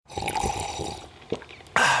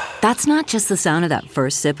That's not just the sound of that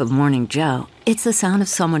first sip of Morning Joe. It's the sound of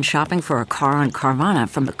someone shopping for a car on Carvana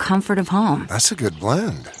from the comfort of home. That's a good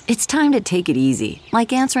blend. It's time to take it easy,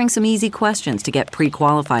 like answering some easy questions to get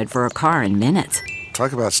pre-qualified for a car in minutes.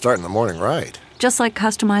 Talk about starting the morning right. Just like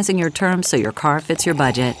customizing your terms so your car fits your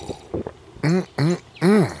budget.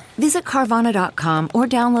 Visit Carvana.com or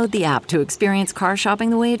download the app to experience car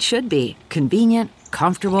shopping the way it should be. Convenient,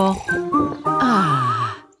 comfortable.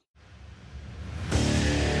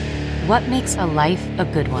 What makes a life a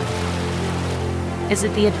good one? Is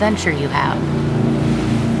it the adventure you have?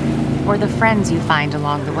 Or the friends you find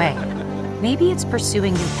along the way? Maybe it's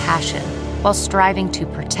pursuing your passion while striving to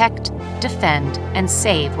protect, defend, and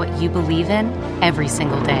save what you believe in every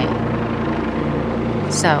single day.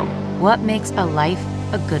 So, what makes a life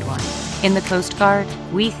a good one? In the Coast Guard,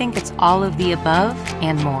 we think it's all of the above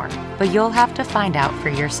and more, but you'll have to find out for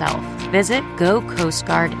yourself. Visit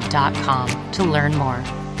gocoastguard.com to learn more.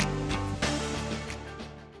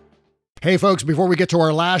 Hey, folks, before we get to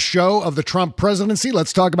our last show of the Trump presidency,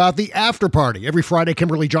 let's talk about the after party. Every Friday,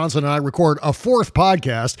 Kimberly Johnson and I record a fourth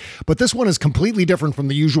podcast, but this one is completely different from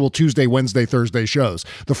the usual Tuesday, Wednesday, Thursday shows.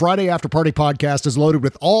 The Friday after party podcast is loaded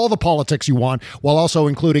with all the politics you want, while also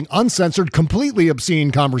including uncensored, completely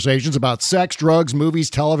obscene conversations about sex, drugs,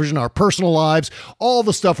 movies, television, our personal lives, all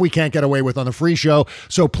the stuff we can't get away with on the free show.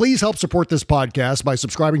 So please help support this podcast by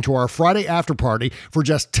subscribing to our Friday after party for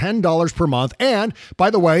just $10 per month. And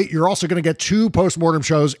by the way, you're also going to get 2 postmortem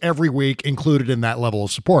shows every week included in that level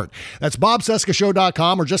of support. That's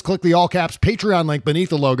bobcescashow.com, or just click the all caps Patreon link beneath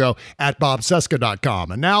the logo at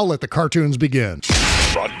bobcesca.com. And now let the cartoons begin.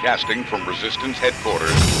 Broadcasting from Resistance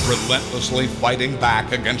Headquarters. Relentlessly fighting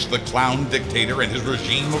back against the clown dictator and his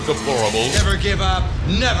regime of deplorables. Never give up,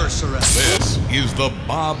 never surrender. This is the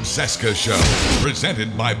Bob Cesca Show,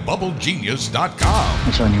 presented by BubbleGenius.com.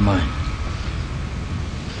 What's on your mind?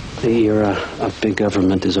 The era of big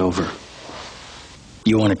government is over.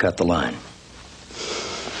 You want to cut the line?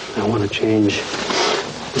 I want to change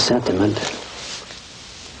the sentiment.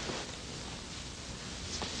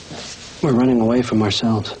 We're running away from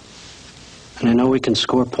ourselves. And I know we can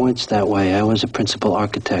score points that way. I was a principal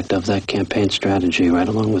architect of that campaign strategy, right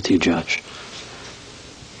along with you, Judge.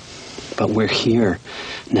 But we're here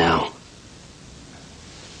now.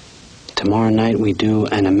 Tomorrow night we do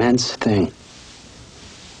an immense thing.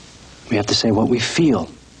 We have to say what we feel.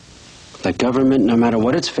 That government, no matter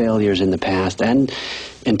what its failures in the past and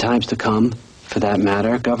in times to come, for that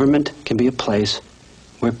matter, government can be a place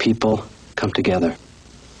where people come together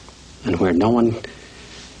and where no one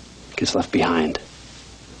gets left behind.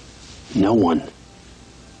 No one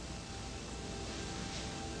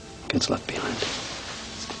gets left behind.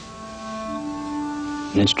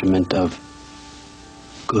 An instrument of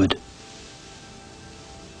good.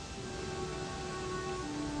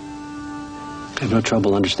 I have no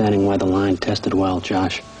trouble understanding why the line tested well,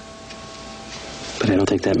 Josh. But I don't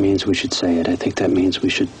think that means we should say it. I think that means we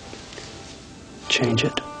should change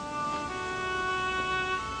it.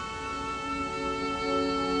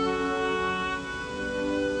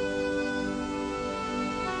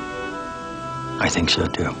 I think so,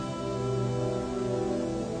 too.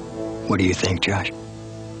 What do you think, Josh?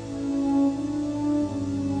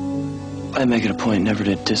 I make it a point never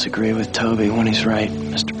to disagree with Toby when he's right,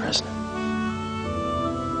 Mr. President.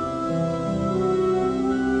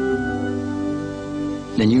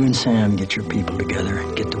 Then you and Sam get your people together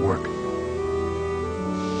and get to work.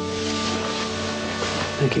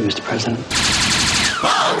 Thank you, Mr. President.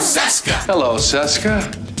 Bob Cesca. Hello,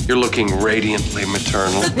 Cesca. You're looking radiantly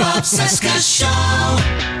maternal. The Bob Cesca Show.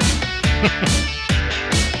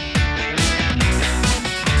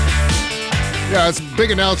 Yeah, it's a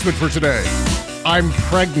big announcement for today. I'm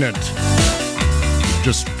pregnant.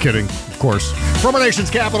 Just kidding, of course. From our nation's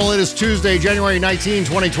capital, it is Tuesday, January 19,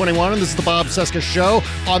 2021, and this is the Bob Cesca Show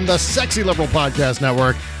on the Sexy Liberal Podcast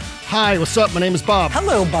Network. Hi, what's up? My name is Bob.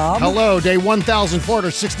 Hello, Bob. Hello, day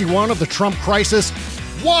 1,461 of the Trump crisis.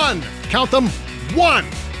 Count them, one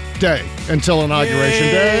day until Inauguration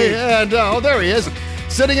Day. And, oh, there he is.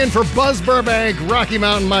 Sitting in for Buzz Burbank, Rocky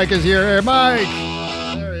Mountain Mike is here. Hey, Mike.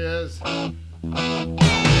 There he is.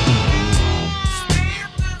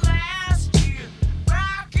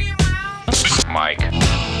 Mike.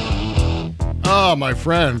 Oh, my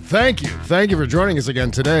friend. Thank you. Thank you for joining us again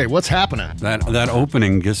today. What's happening? That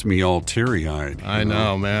opening gets me all teary-eyed. I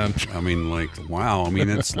know, man. I mean, like, wow. I mean,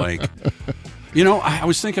 it's like, I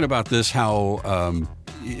was thinking about this, how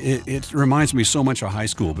it reminds me so much of high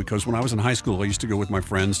school, because when I was in high school, I used to go with my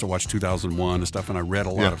friends to watch 2001 and stuff, and I read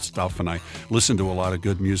a lot of stuff, and I listened to a lot of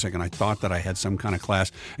good music, and I thought that I had some kind of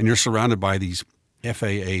class, and you're surrounded by these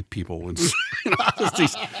FAA people. And,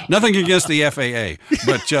 nothing against the FAA,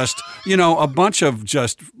 but just, a bunch of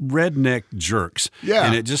just redneck jerks. Yeah.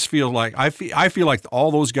 And it just feels like, I feel like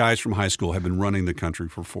all those guys from high school have been running the country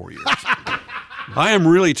for 4 years. I am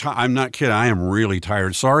really I'm not kidding. I am really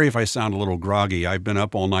tired. Sorry if I sound a little groggy. I've been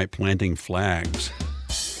up all night planting flags.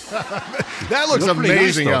 That looks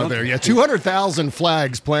amazing out there. Yeah, 200,000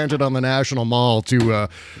 flags planted on the National Mall to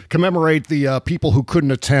commemorate the people who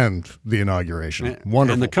couldn't attend the inauguration.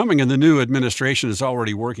 Wonderful. And the new administration is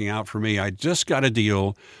already working out for me. I just got a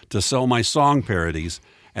deal to sell my song parodies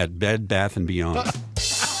at Bed Bath & Beyond.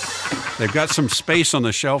 They've got some space on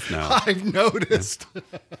the shelf now. I've noticed.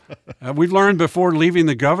 We've learned before leaving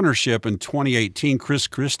the governorship in 2018, Chris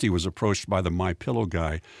Christie was approached by the My Pillow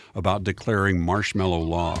guy about declaring marshmallow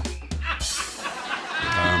law.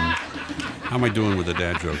 How am I doing with the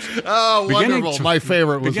dad jokes? Oh, wonderful. My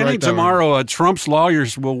favorite was beginning tomorrow, Trump's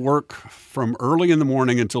lawyers will work from early in the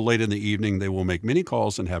morning until late in the evening. They will make many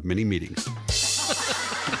calls and have many meetings.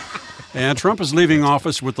 And Trump is leaving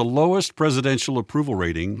office with the lowest presidential approval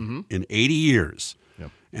rating in 80 years.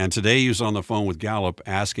 Yep. And today he was on the phone with Gallup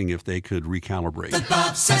asking if they could recalibrate. The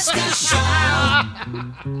Bob Cesca Show.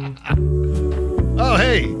 Oh,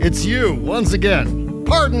 hey, it's you once again.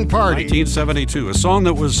 Pardon Party. 1972, a song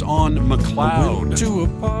that was on McLeod. Went to a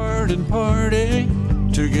pardon party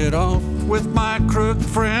to get off with my crook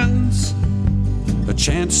friends. A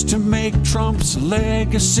chance to make Trump's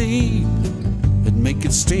legacy and make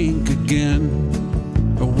it stink again.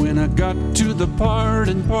 But when I got to the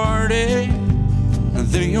pardon party,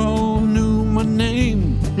 they all knew my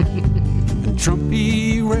name. And Trump,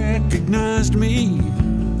 he recognized me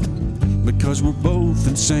because we're both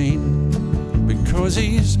insane. Because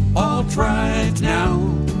he's alt-right now.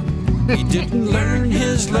 He didn't learn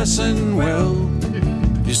his lesson well.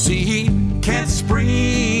 You see, he can't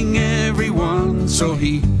spring everyone, so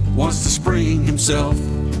he wants to spring himself.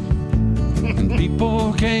 And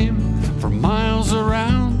people came from miles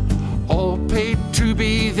around, all paid to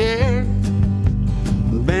be there.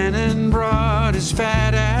 Bannon brought his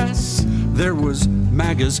fat ass, there was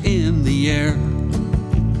MAGAs in the air.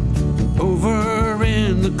 Over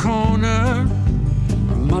in the corner,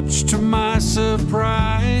 much to my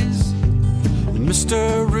surprise,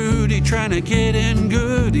 Mr. Rudy trying to get in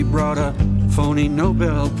good, he brought a phony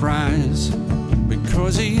Nobel Prize.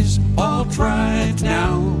 Because he's alt-right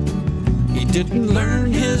now. He didn't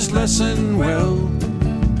learn his lesson well.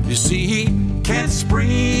 You see, he can't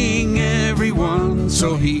spring everyone,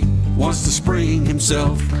 so he wants to spring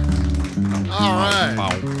himself. All right.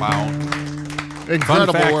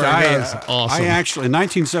 Incredible Fun fact, work. That's awesome. I actually, in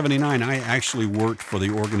 1979, I actually worked for the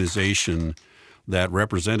organization that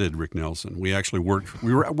represented Rick Nelson. We actually worked,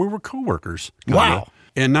 we were co-workers. Wow.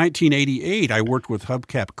 In 1988, I worked with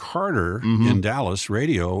Hubcap Carter in Dallas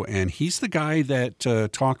radio, and he's the guy that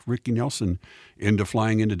talked Ricky Nelson into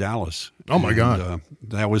flying into Dallas. Oh, my God.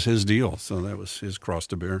 That was his deal, so that was his cross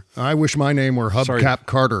to bear. I wish my name were Hubcap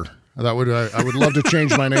Carter. That would I would love to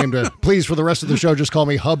change my name to, please, for the rest of the show, just call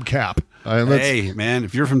me Hubcap. Hey, man,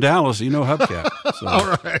 if you're from Dallas, you know Hubcap. So.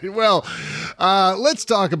 All right. Well, let's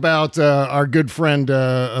talk about our good friend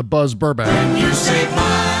Buzz Burbank. You say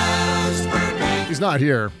Buzz Burbank. He's not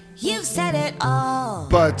here. You've said it all.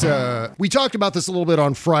 But we talked about this a little bit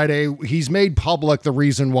on Friday. He's made public the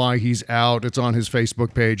reason why he's out. It's on his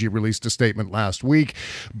Facebook page. He released a statement last week.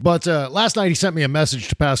 But last night he sent me a message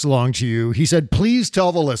to pass along to you. He said, please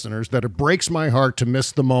tell the listeners that it breaks my heart to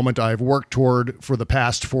miss the moment I've worked toward for the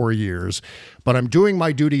past 4 years. But I'm doing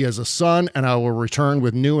my duty as a son, and I will return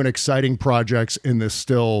with new and exciting projects in this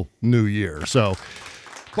still new year. So...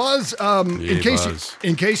 Buzz,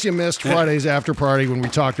 in case you missed Friday's after party when we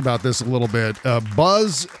talked about this a little bit,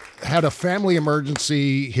 Buzz had a family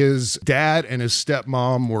emergency. His dad and his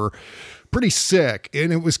stepmom were pretty sick,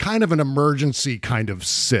 and it was kind of an emergency kind of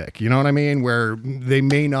sick, you know what I mean, where they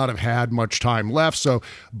may not have had much time left. So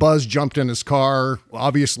Buzz jumped in his car,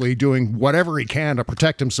 obviously doing whatever he can to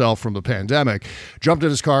protect himself from the pandemic, jumped in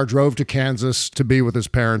his car, drove to Kansas to be with his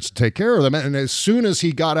parents to take care of them. And as soon as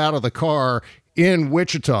he got out of the car in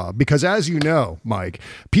Wichita, because as you know, Mike,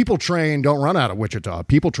 People Train don't run out of Wichita.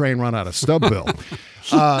 People Train run out of Stubbville.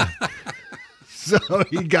 So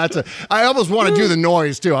he got to, I almost want to do the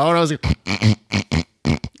noise too. I was like,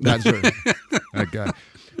 that's her. That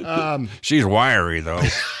guy. She's wiry though.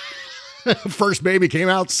 First baby came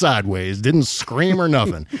out sideways, didn't scream or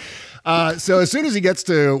nothing. So as soon as he gets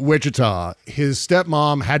to Wichita, his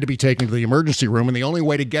stepmom had to be taken to the emergency room, and the only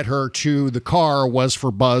way to get her to the car was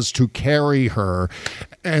for Buzz to carry her.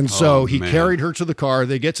 And so he carried her to the car.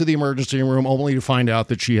 They get to the emergency room only to find out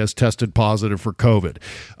that she has tested positive for COVID.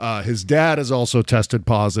 His dad has also tested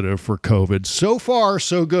positive for COVID. So far,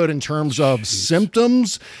 so good in terms of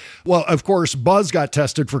symptoms. Well, of course, Buzz got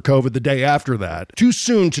tested for COVID the day after that. Too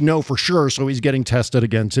soon to know for sure, so he's getting tested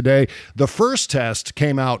again today. The first test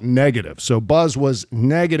came out negative. So Buzz was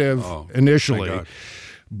negative initially.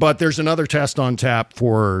 But there's another test on tap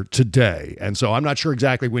for today. And so I'm not sure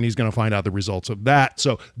exactly when he's going to find out the results of that.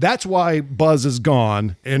 So that's why Buzz is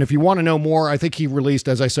gone. And if you want to know more, I think he released,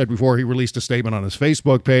 as I said before, he released a statement on his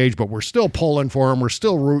Facebook page, but we're still pulling for him. We're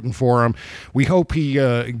still rooting for him. We hope he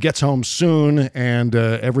gets home soon and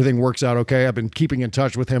everything works out okay. I've been keeping in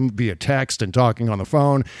touch with him via text and talking on the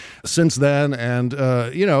phone since then. And,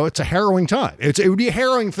 it's a harrowing time. It would be a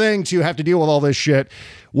harrowing thing to have to deal with all this shit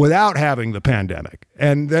without having the pandemic.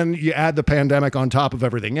 And then you add the pandemic on top of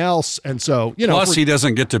everything else. And so, Plus, he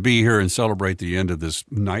doesn't get to be here and celebrate the end of this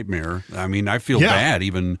nightmare. I mean, I feel bad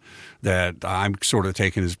even that I'm sort of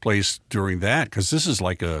taking his place during that, because this is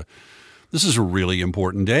a really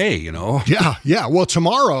important day, Yeah. Well,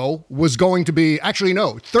 tomorrow was going to be,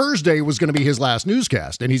 Thursday was going to be his last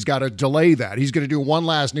newscast, and he's got to delay that. He's going to do one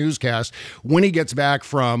last newscast when he gets back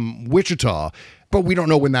from Wichita. But we don't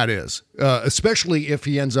know when that is, especially if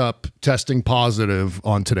he ends up testing positive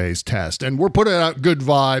on today's test. And we're putting out good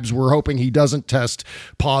vibes. We're hoping he doesn't test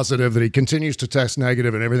positive, that he continues to test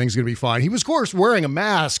negative and everything's going to be fine. He was, of course, wearing a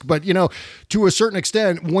mask, but, to a certain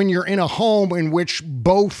extent, when you're in a home in which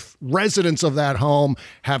both residents of that home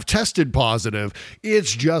have tested positive,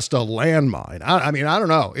 it's just a landmine. I don't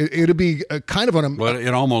know. It'd be kind of an... But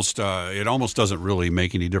it almost doesn't really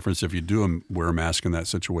make any difference if you do wear a mask in that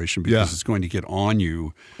situation, because it's going to get on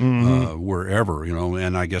you wherever,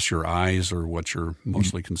 and I guess your eyes are what you're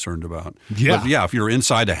mostly concerned about. Yeah. But if you're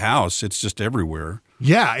inside a house, it's just everywhere.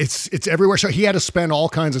 Yeah, it's everywhere. So he had to spend all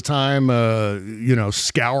kinds of time,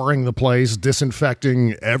 scouring the place,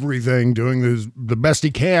 disinfecting everything, doing the best he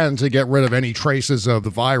can to get rid of any traces of the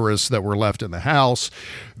virus that were left in the house.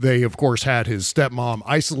 They, of course, had his stepmom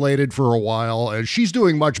isolated for a while, and she's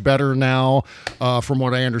doing much better now, from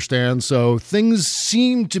what I understand. So things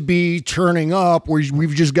seem to be turning up.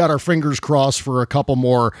 We've just got our fingers crossed for a couple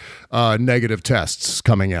more negative tests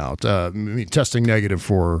coming out, testing negative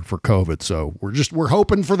for COVID. So we're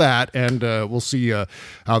hoping for that, and we'll see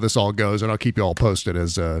how this all goes, and I'll keep you all posted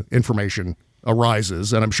as information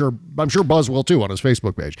arises, and I'm sure Buzz will too on his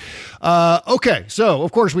Facebook page. Okay, so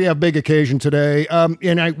of course we have big occasion today,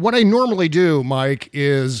 and what I normally do, Mike,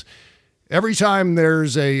 is every time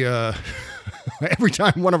there's every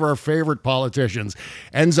time one of our favorite politicians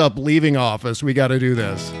ends up leaving office, we got to do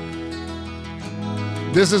this.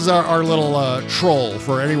 This is our little troll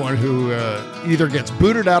for anyone who either gets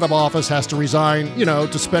booted out of office, has to resign,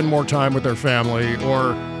 to spend more time with their family,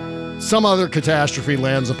 or some other catastrophe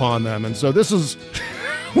lands upon them. And so this is,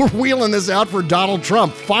 we're wheeling this out for Donald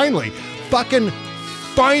Trump. Finally,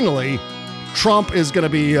 Trump is going to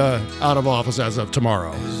be out of office as of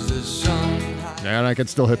tomorrow. And I can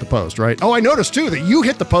still hit the post, right? Oh, I noticed too that you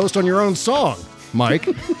hit the post on your own song, Mike,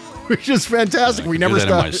 which is fantastic. We never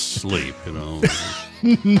stop. In my sleep,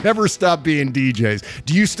 Never stop being DJs.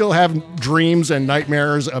 Do you still have dreams and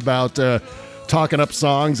nightmares about talking up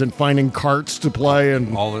songs and finding carts to play?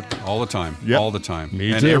 And all the time. Yep. All the time.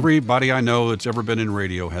 Me and too. Everybody I know that's ever been in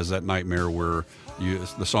radio has that nightmare where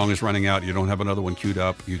the song is running out, you don't have another one queued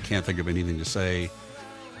up, you can't think of anything to say.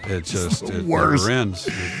 It never ends.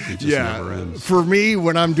 It just never ends. For me,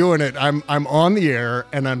 when I'm doing it, I'm on the air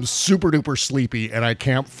and I'm super duper sleepy and I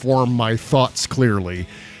can't form my thoughts clearly.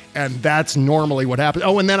 And that's normally what happens.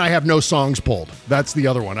 Oh, and then I have no songs pulled. That's the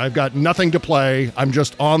other one. I've got nothing to play. I'm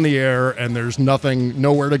just on the air and there's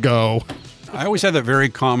nowhere to go. I always had that very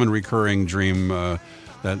common recurring dream, that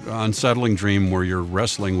unsettling dream where you're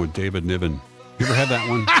wrestling with David Niven. You ever had that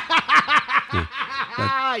one?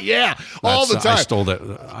 Yeah, all the time.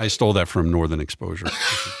 I stole that from Northern Exposure.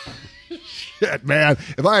 Shit, man.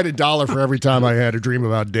 If I had $1 for every time I had a dream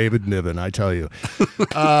about David Niven, I tell you.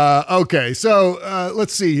 Okay, so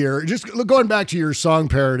let's see here. Just going back to your song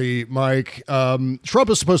parody, Mike, Trump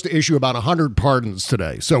is supposed to issue about 100 pardons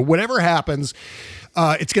today. So whatever happens,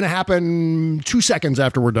 it's going to happen 2 seconds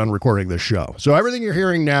after we're done recording this show. So everything you're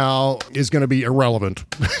hearing now is going to be irrelevant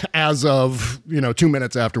as of, 2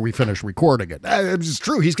 minutes after we finish recording it. It's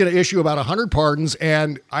true. He's going to issue about 100 pardons.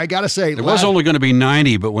 And I got to say, it was only going to be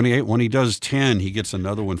 90, but when he does 10, he gets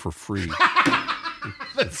another one for free.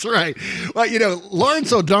 That's right. Well,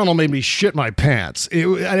 Lawrence O'Donnell made me shit my pants.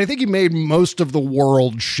 And I think he made most of the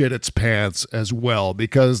world shit its pants as well,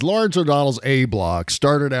 because Lawrence O'Donnell's A Block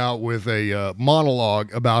started out with a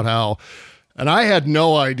monologue about how, and I had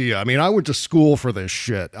no idea. I mean, I went to school for this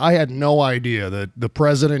shit. I had no idea that the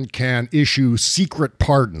president can issue secret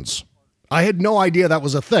pardons. I had no idea that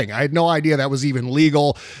was a thing. I had no idea that was even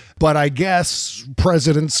legal, but I guess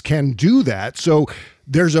presidents can do that. So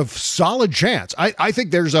there's a solid chance. I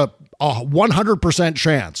think there's a 100%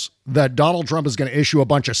 chance that Donald Trump is going to issue a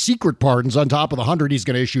bunch of secret pardons on top of the 100 he's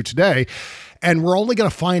going to issue today. And we're only going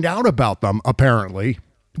to find out about them, apparently,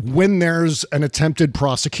 when there's an attempted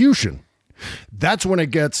prosecution. That's when it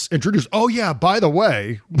gets introduced. Oh, yeah, by the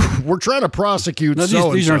way, we're trying to prosecute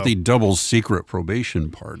so-and-so. These aren't the double secret probation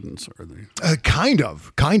pardons, are they? Kind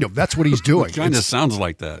of. That's what he's doing. It kind of sounds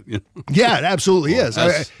like that. Yeah, it absolutely is.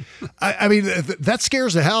 I mean, that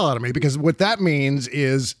scares the hell out of me, because what that means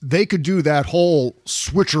is they could do that whole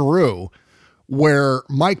switcheroo where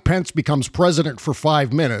Mike Pence becomes president for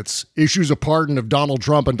 5 minutes, issues a pardon of Donald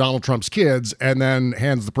Trump and Donald Trump's kids, and then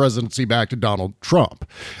hands the presidency back to Donald Trump.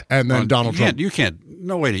 And then Donald Trump.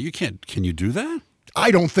 Can you do that? I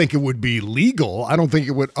don't think it would be legal. I don't think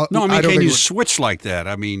it would. No, I mean, can you switch like that?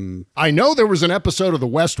 I mean, I know there was an episode of The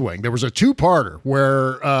West Wing. There was a two-parter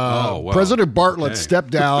where President Bartlett stepped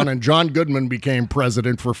down and John Goodman became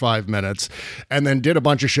president for 5 minutes and then did a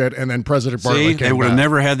bunch of shit. And then President Bartlett came back. They would have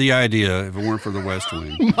never had the idea if it weren't for The West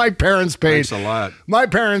Wing. My parents paid. Thanks a lot. My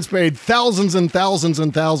parents paid thousands and thousands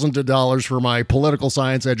and thousands of dollars for my political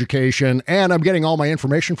science education, and I'm getting all my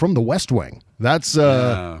information from The West Wing. That's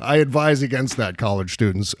I advise against that, college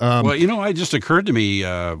students. Well, it just occurred to me,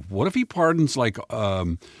 what if he pardons all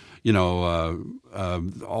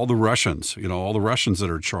the Russians, all the Russians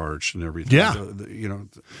that are charged and everything.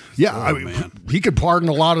 Yeah. He could pardon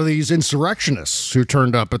a lot of these insurrectionists who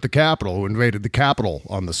turned up at the Capitol, who invaded the Capitol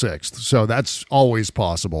on the 6th. So that's always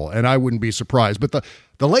possible, and I wouldn't be surprised. But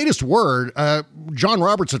the latest word, John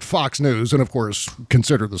Roberts at Fox News, and of course,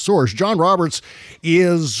 consider the source, John Roberts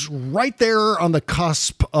is right there on the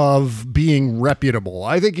cusp of being reputable.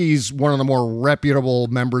 I think he's one of the more reputable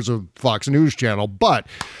members of Fox News Channel, but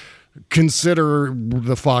consider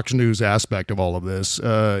the Fox News aspect of all of this.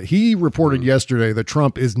 He reported yesterday that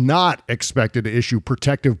Trump is not expected to issue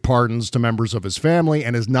protective pardons to members of his family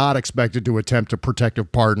and is not expected to attempt a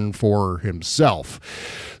protective pardon for himself.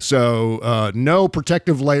 So no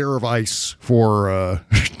protective layer of ice for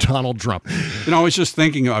Donald Trump. I was just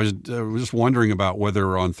thinking, I was just wondering about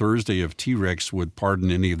whether on Thursday if T-Rex would pardon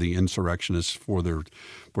any of the insurrectionists for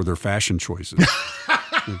their fashion choices.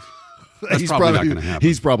 That's probably not going to happen.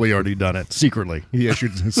 He's probably already done it secretly. He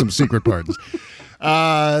issued some secret pardons.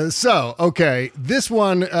 Okay. This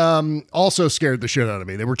one also scared the shit out of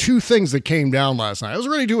me. There were two things that came down last night. I was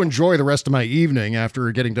ready to enjoy the rest of my evening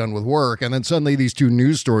after getting done with work, and then suddenly these two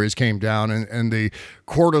news stories came down, and the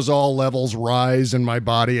cortisol levels rise in my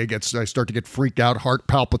body. I start to get freaked out, heart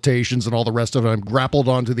palpitations, and all the rest of it. I'm grappled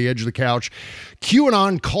onto the edge of the couch.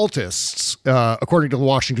 QAnon cultists, according to the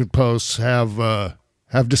Washington Post,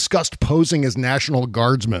 have discussed posing as National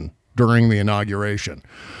Guardsmen during the inauguration.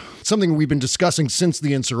 Something we've been discussing since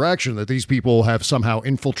the insurrection, that these people have somehow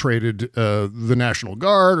infiltrated the National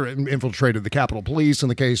Guard or infiltrated the Capitol Police in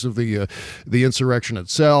the case of the insurrection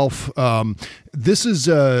itself. This is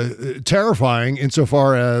terrifying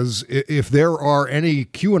insofar as if there are any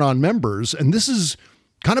QAnon members, and this is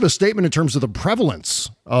kind of a statement in terms of the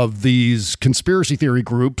prevalence of these conspiracy theory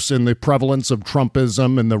groups and the prevalence of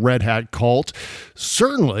Trumpism and the Red Hat cult.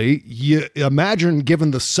 Certainly, you imagine,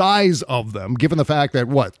 given the size of them, given the fact that,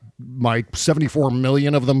 74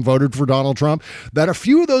 million of them voted for Donald Trump, that a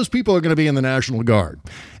few of those people are going to be in the National Guard.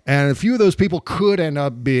 And a few of those people could end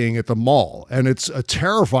up being at the mall. And it's a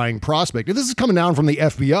terrifying prospect. And this is coming down from the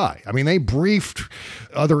FBI. I mean, they briefed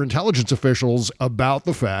other intelligence officials about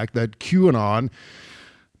the fact that QAnon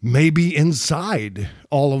maybe inside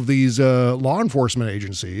all of these law enforcement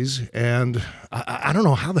agencies. And I don't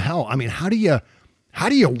know how the hell, how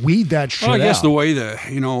do you weed that shit out? Well, I guess the way that,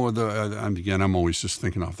 again, I'm always just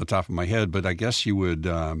thinking off the top of my head, but I guess you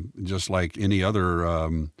would, just like any other,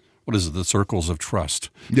 the circles of trust.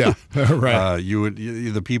 Yeah, right.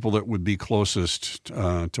 The people that would be closest to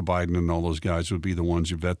Biden and all those guys would be the ones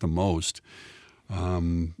you vet the most.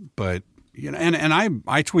 But and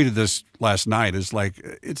I tweeted this last night, is like,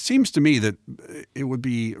 it seems to me that it would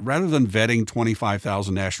be, rather than vetting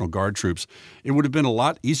 25,000 National Guard troops, it would have been a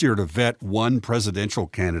lot easier to vet one presidential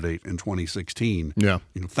candidate in 2016. Yeah.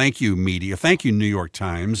 Thank you, media. Thank you, New York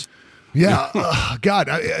Times. Yeah, God,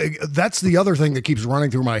 that's the other thing that keeps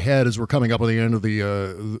running through my head as we're coming up on the end of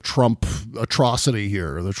the Trump atrocity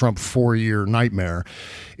here, the Trump 4-year nightmare,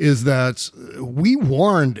 is that we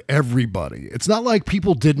warned everybody. It's not like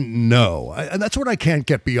people didn't know. And that's what I can't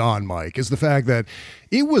get beyond, Mike, is the fact that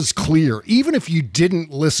it was clear, even if you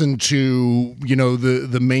didn't listen to,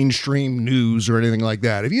 the mainstream news or anything like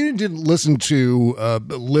that, if you didn't listen to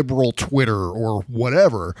liberal Twitter or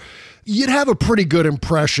whatever, you'd have a pretty good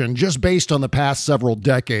impression just based on the past several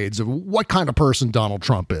decades of what kind of person Donald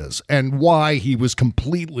Trump is and why he was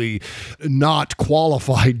completely not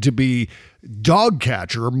qualified to be dog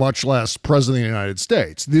catcher, much less president of the United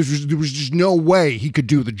States. There was just no way he could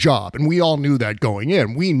do the job. And we all knew that going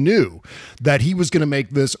in. We knew that he was going to make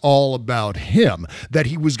this all about him, that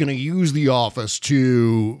he was going to use the office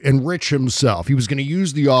to enrich himself. He was going to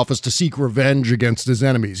use the office to seek revenge against his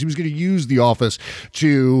enemies. He was going to use the office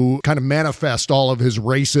to kind of manifest all of his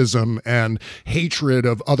racism and hatred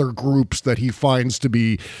of other groups that he finds to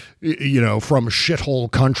be, from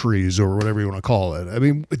shithole countries or whatever you want to call it. I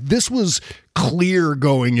mean, this was clear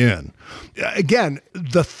going in. Again,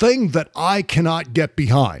 the thing that I cannot get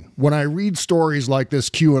behind when I read stories like this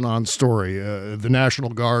QAnon story, the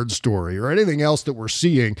National Guard story, or anything else that we're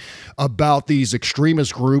seeing about these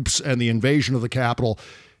extremist groups and the invasion of the Capitol,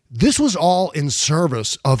 this was all in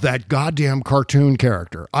service of that goddamn cartoon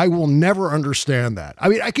character. I will never understand that. I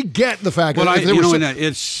mean, I could get the fact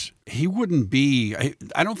that he wouldn't be,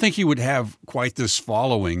 I don't think he would have quite this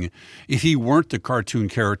following if he weren't the cartoon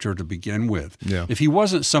character to begin with. Yeah. If he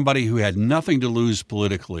wasn't somebody who had nothing to lose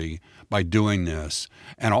politically by doing this,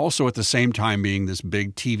 and also at the same time being this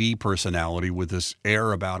big TV personality with this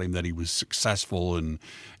air about him that he was successful and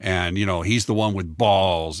he's the one with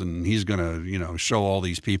balls and he's going to, show all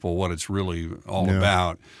these people what it's really all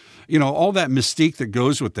about. All that mystique that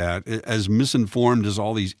goes with that, as misinformed as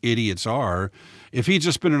all these idiots are, if he'd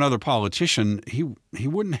just been another politician, he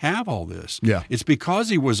wouldn't have all this. Yeah. It's because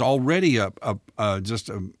he was already just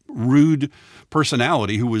a rude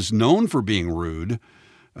personality who was known for being rude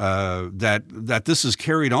that this is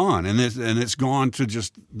carried on and it's gone to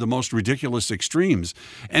just the most ridiculous extremes.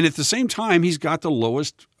 And at the same time, he's got the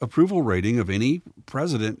lowest approval rating of any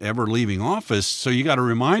president ever leaving office. So you got to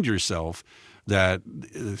remind yourself that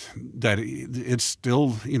it's still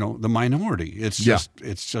the minority. It's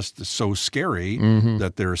just so scary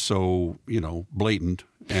that they're so blatant.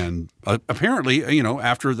 And apparently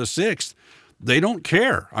after the 6th, they don't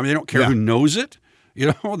care. I mean, they don't care who knows it.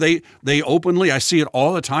 They openly, I see it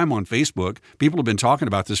all the time on Facebook. People have been talking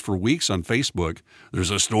about this for weeks on Facebook.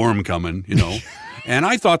 There's a storm coming, And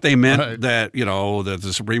I thought they meant that, that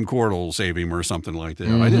the Supreme Court will save him or something like that.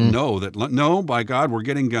 I didn't know that. No, by God, we're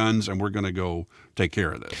getting guns and we're going to go take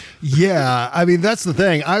care of this. Yeah, I mean, that's the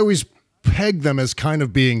thing. I always peg them as kind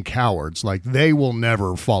of being cowards. Like, they will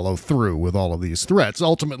never follow through with all of these threats.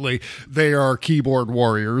 Ultimately, they are keyboard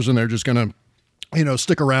warriors and they're just going to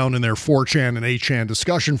stick around in their 4chan and 8chan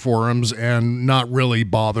discussion forums and not really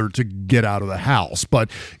bother to get out of the house.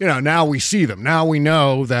 But, now we see them. Now we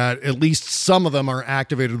know that at least some of them are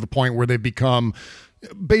activated to the point where they've become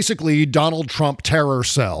basically Donald Trump terror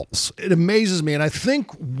cells. It amazes me. And I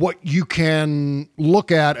think what you can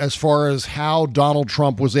look at as far as how Donald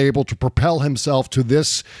Trump was able to propel himself to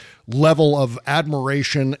this level of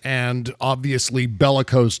admiration and obviously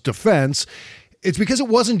bellicose defense, it's because it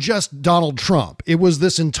wasn't just Donald Trump. It was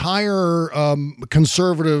this entire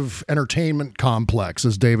conservative entertainment complex,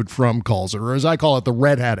 as David Frum calls it, or as I call it, the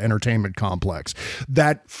Red Hat entertainment complex,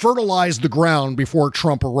 that fertilized the ground before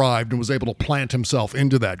Trump arrived and was able to plant himself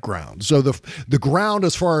into that ground. So the ground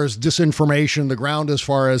as far as disinformation, the ground as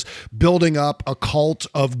far as building up a cult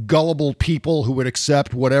of gullible people who would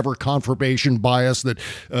accept whatever confirmation bias that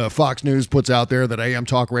Fox News puts out there, that AM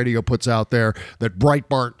Talk Radio puts out there, that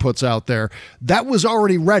Breitbart puts out there, that was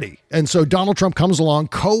already ready. And so Donald Trump comes along,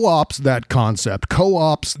 co-ops that concept,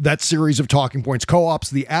 co-ops that series of talking points, co-ops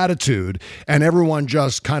the attitude, and everyone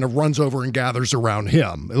just kind of runs over and gathers around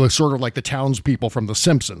him. It looks sort of like the townspeople from The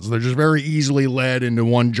Simpsons. They're just very easily led into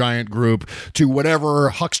one giant group to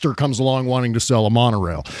whatever huckster comes along wanting to sell a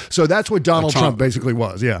monorail. So that's what Donald Trump basically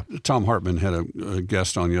was, yeah. Tom Hartman had a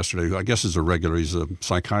guest on yesterday, who I guess is a regular. He's a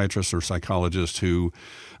psychiatrist or psychologist who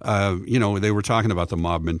they were talking about the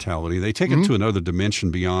mob mentality. They take it to another dimension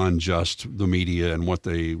beyond just the media and what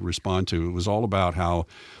they respond to. It was all about how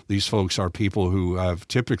these folks are people who have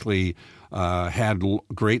typically had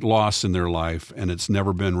great loss in their life, and it's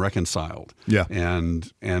never been reconciled. Yeah,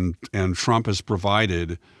 and Trump has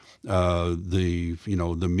provided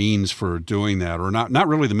the means for doing that, or not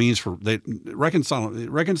really the means for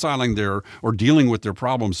reconciling their or dealing with their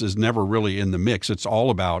problems is never really in the mix. It's all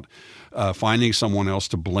about finding someone else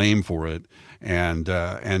to blame for it, and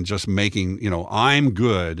just making, I'm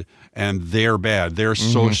good and they're bad. They're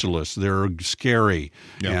socialists. They're scary,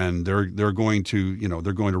 and they're going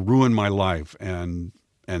to ruin my life, and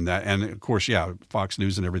of course, Fox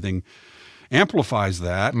News and everything amplifies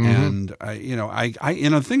that. And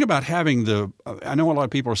the thing about having I know a lot of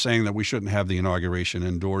people are saying that we shouldn't have the inauguration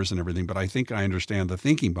indoors and everything, but I think I understand the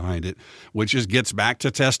thinking behind it, which gets back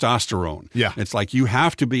to testosterone. Yeah. It's like you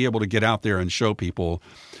have to be able to get out there and show people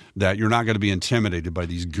that you're not going to be intimidated by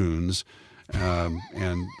these goons. And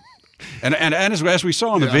as we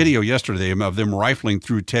saw in the video yesterday of them rifling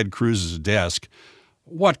through Ted Cruz's desk,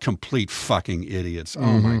 what complete fucking idiots.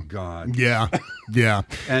 Oh, my God. Yeah. Yeah.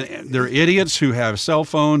 And they're idiots who have cell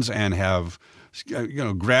phones and have,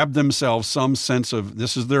 grabbed themselves some sense of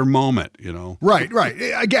this is their moment, Right.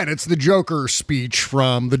 Again, it's the Joker speech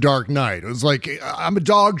from The Dark Knight. It was like, I'm a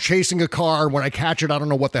dog chasing a car. When I catch it, I don't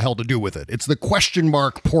know what the hell to do with it. It's the question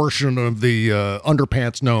mark portion of the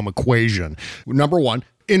underpants gnome equation. Number one,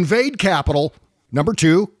 invade Capitol. Number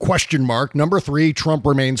two, question mark. Number three, Trump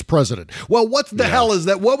remains president. Well, what the hell is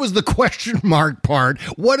that? What was the question mark part?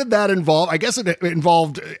 What did that involve? I guess it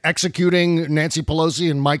involved executing Nancy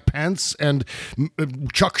Pelosi and Mike Pence and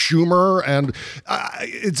Chuck Schumer. And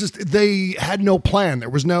it's just, they had no plan. There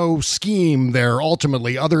was no scheme there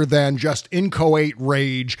ultimately, other than just inchoate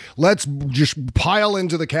rage. Let's just pile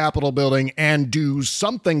into the Capitol building and do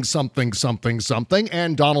something,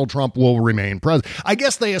 and Donald Trump will remain president. I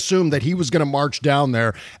guess they assumed that he was going to march down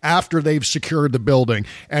there after they've secured the building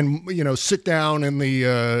and sit down in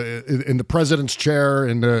the president's chair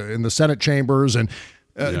in the Senate chambers and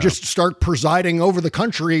just start presiding over the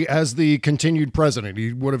country as the continued president.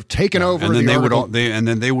 He would have taken over, and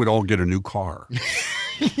then they would all get a new car.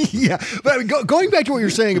 Yeah, but going back to what you're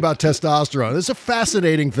saying about testosterone, it's a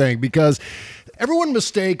fascinating thing because everyone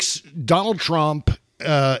mistakes Donald Trump,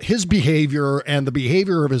 his behavior and the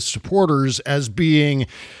behavior of his supporters as being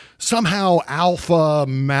somehow alpha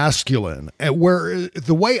masculine, where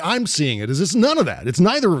the way I'm seeing it is it's none of that. It's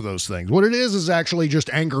neither of those things. What it is actually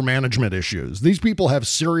just anger management issues. These people have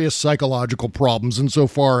serious psychological problems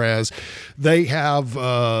insofar as they have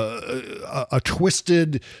a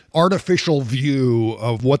twisted, artificial view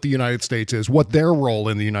of what the United States is, what their role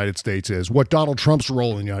in the United States is, what Donald Trump's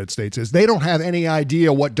role in the United States is. They don't have any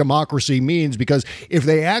idea what democracy means, because if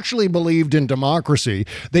they actually believed in democracy,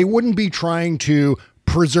 they wouldn't be trying to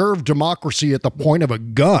preserve democracy at the point of a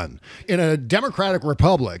gun. In a democratic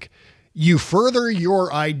republic, you further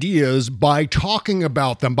your ideas by talking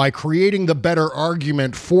about them, by creating the better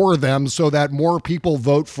argument for them so that more people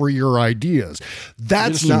vote for your ideas.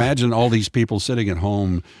 That's just imagine all these people sitting at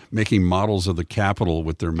home making models of the Capitol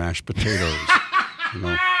with their mashed potatoes.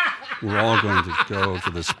 We're all going to go to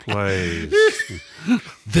this place.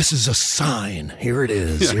 This is a sign. Here it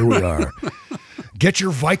is. Here we are. Get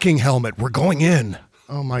your Viking helmet. We're going in.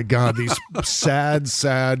 Oh, my God, these sad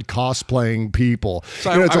cosplaying people.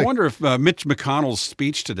 So I wonder if Mitch McConnell's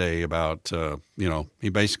speech today about, he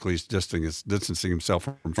basically is distancing himself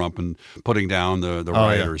from Trump and putting down the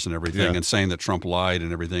rioters and everything and saying that Trump lied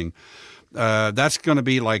and everything. That's going to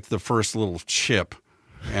be like the first little chip.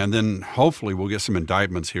 And then hopefully we'll get some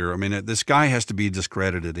indictments here. I mean, this guy has to be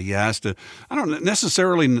discredited. He has to, I don't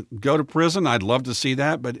necessarily go to prison. I'd love to see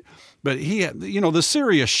that, but he, the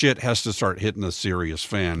serious shit has to start hitting the serious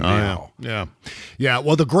fan now. Yeah.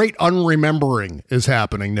 Well, the great unremembering is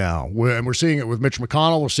happening now, and we're seeing it with Mitch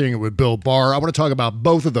McConnell. We're seeing it with Bill Barr. I want to talk about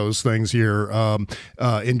both of those things here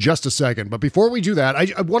in just a second. But before we do that,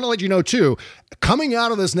 I want to let you know too, coming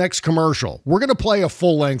out of this next commercial, we're going to play a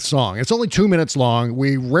full-length song. It's only 2 minutes long.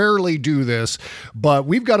 We rarely do this, but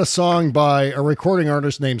we've got a song by a recording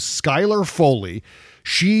artist named Skylar Foley.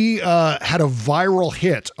 She had a viral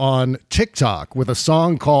hit on TikTok with a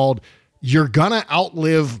song called You're Gonna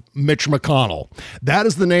Outlive Mitch McConnell. That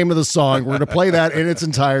is the name of the song. We're going to play that in its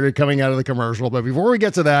entirety coming out of the commercial. But before we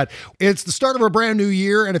get to that, it's the start of a brand new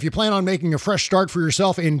year. And if you plan on making a fresh start for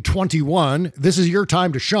yourself in 21, this is your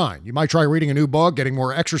time to shine. You might try reading a new book, getting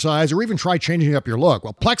more exercise, or even try changing up your look.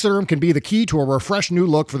 Well, Plexiderm can be the key to a refreshed new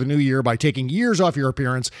look for the new year by taking years off your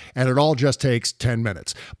appearance, and it all just takes 10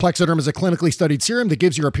 minutes. Plexiderm is a clinically studied serum that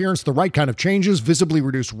gives your appearance the right kind of changes, visibly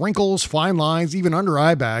reduce wrinkles, fine lines, even under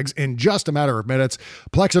eye bags in just just a matter of minutes.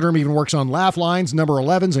 Plexiderm even works on laugh lines, number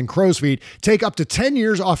 11s, and crow's feet. Take up to 10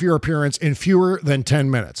 years off your appearance in fewer than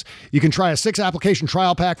 10 minutes. You can try a 6-application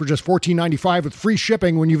trial pack for just $14.95 with free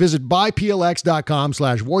shipping when you visit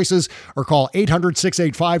buyplx.com/voices or call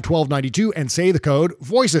 800-685-1292 and say the code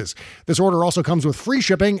VOICES. This order also comes with free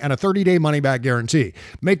shipping and a 30-day money-back guarantee.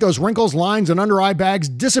 Make those wrinkles, lines, and under-eye bags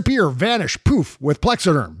disappear, vanish, poof with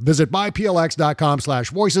Plexiderm. Visit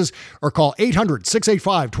buyplx.com/voices or call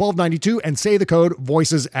 800-685-1292 and say the code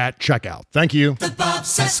VOICES at checkout. Thank you. The Bob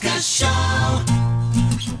Seska Show.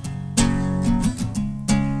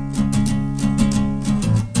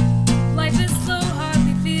 Life is slow,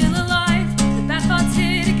 hardly feel alive. The bad thoughts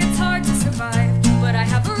hit, it gets hard to survive. But I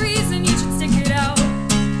have a reason you should stick it out.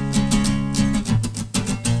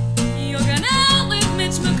 You're gonna outlive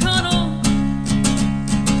Mitch McConnell.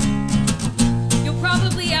 You'll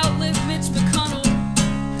probably outlive Mitch McConnell.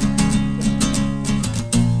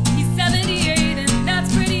 He's 78 and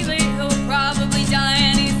that's pretty late. He'll probably die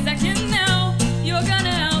any second now. You're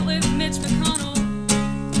gonna outlive Mitch McConnell.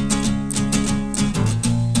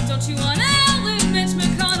 Don't you wanna outlive Mitch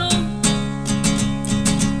McConnell?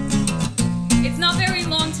 It's not very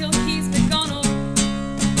long till he's McConnell.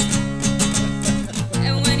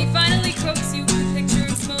 And when he finally croaks, you can picture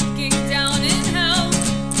him smoking down in hell.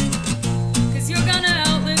 'Cause you're gonna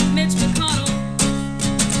outlive Mitch McConnell.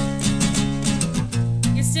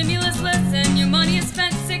 Your stimulus-less and your money is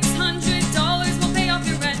spent. $600 will pay off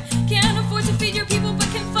your rent. Can't afford to feed your people but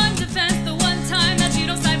can fund defense. The one time that you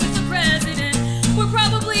don't side with the president. We're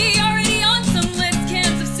probably already on some list.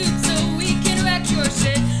 Cans of soup so we can wreck your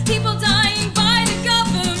shit. People dying by the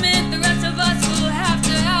government. The rest of us will have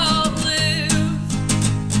to outlive.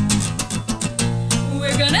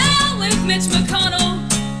 We're gonna outlive Mitch McConnell.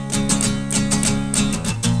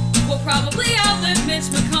 We'll probably outlive Mitch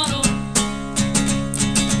McConnell.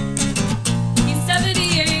 He's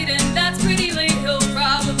 78 and that's pretty late. He'll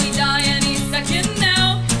probably die any second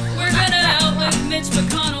now. We're gonna outlive Mitch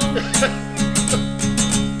McConnell.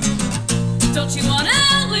 Don't you wanna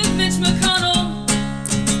outlive Mitch McConnell?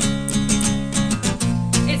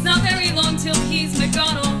 It's not very long till he's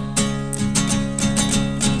McConnell.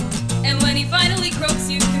 And when he finally croaks,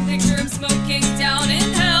 you can picture him smoking down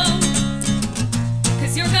in hell.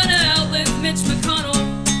 'Cause you're gonna outlive Mitch McConnell.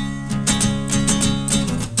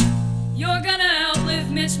 You're gonna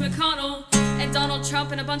outlive Mitch McConnell. And Donald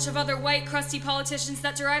Trump and a bunch of other white, crusty politicians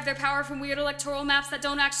that derive their power from weird electoral maps that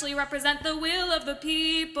don't actually represent the will of the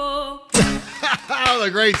people. The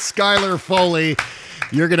great Skylar Foley.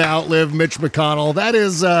 You're going to outlive Mitch McConnell. That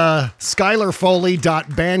is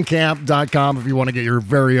skylarfoley.bandcamp.com if you want to get your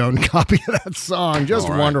very own copy of that song. Just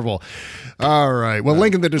All right. wonderful. All right. Well,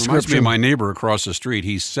 link in the Reminds me description. of my neighbor across the street.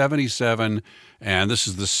 He's 77, and this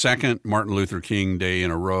is the second Martin Luther King Day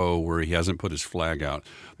in a row where he hasn't put his flag out.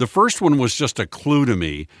 The first one was just a clue to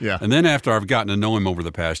me. Yeah. And then after I've gotten to know him over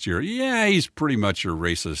the past year, yeah, he's pretty much a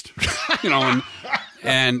racist.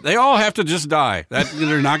 And they all have to just die.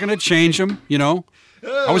 They're not going to change him,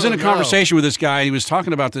 I was in a conversation with this guy, and he was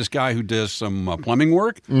talking about this guy who does some plumbing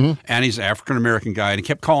work, and he's an African-American guy, and he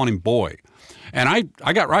kept calling him boy. And I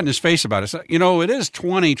got right in his face about it. So, it is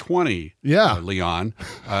 2020, Leon.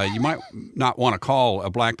 You might not want to call a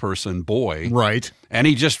black person boy. Right. And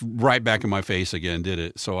he just right back in my face again did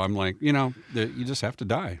it. So I'm like, you just have to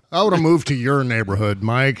die. I would have moved to your neighborhood,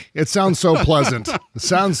 Mike. It sounds so pleasant. It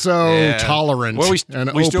sounds so tolerant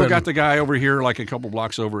and we open. still got the guy over here, like a couple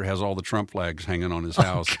blocks over, has all the Trump flags hanging on his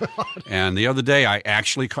house. And the other day, I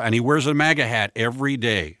actually, and he wears a MAGA hat every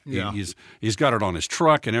day. Yeah. He's got it on his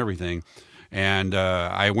truck and everything. And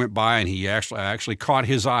I went by, and I actually caught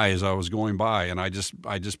his eye as I was going by, and I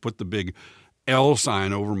just put the big L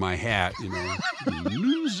sign over my hat,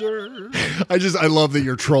 loser. I love that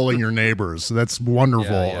you're trolling your neighbors. That's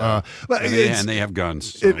wonderful. Yeah. And they have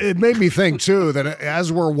guns. So. It made me think, too, that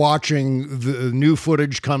as we're watching the new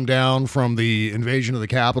footage come down from the invasion of the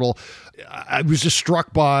Capitol, I was just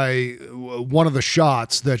struck by one of the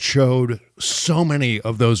shots that showed so many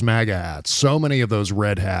of those MAGA hats, so many of those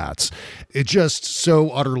red hats. It's just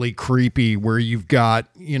so utterly creepy where you've got,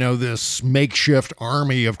 this makeshift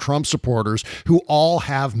army of Trump supporters who all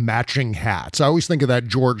have matching hats. I always think of that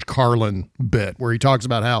George Carlin bit where he talks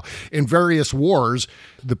about how in various wars,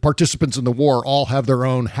 the participants in the war all have their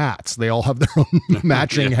own hats. They all have their own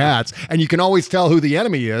matching hats. And you can always tell who the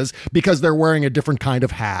enemy is because they're wearing a different kind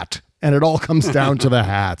of hat. And it all comes down to the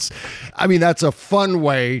hats. I mean, that's a fun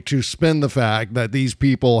way to spin the fact that these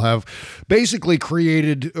people have basically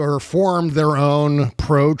created or formed their own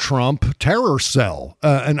pro-Trump terror cell.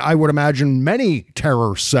 And I would imagine many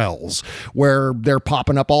terror cells where they're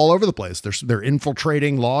popping up all over the place. They're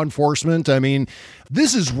infiltrating law enforcement. I mean,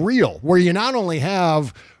 this is real, where you not only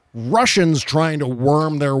have Russians trying to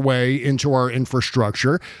worm their way into our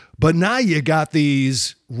infrastructure, but now you got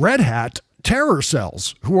these red hat terror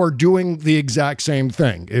cells who are doing the exact same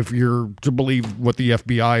thing, if you're to believe what the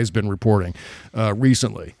FBI has been reporting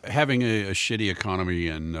recently. Having a shitty economy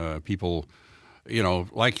and people,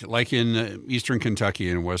 like in eastern Kentucky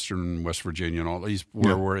and western West Virginia and all these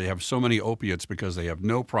where they have so many opiates because they have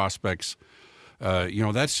no prospects.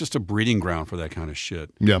 That's just a breeding ground for that kind of shit.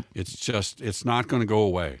 Yeah. It's not going to go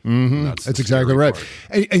away. Mm-hmm. That's exactly right.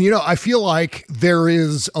 And I feel like there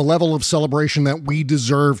is a level of celebration that we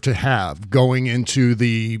deserve to have going into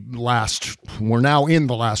we're now in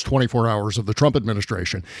the last 24 hours of the Trump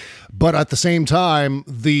administration. But at the same time,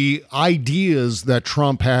 the ideas that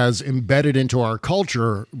Trump has embedded into our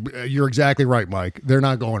culture, you're exactly right, Mike. They're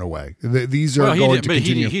not going away. These are going to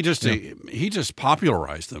continue. He just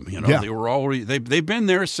popularized them. They were already. They've been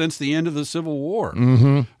there since the end of the Civil War.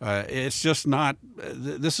 Mm-hmm. It's just not.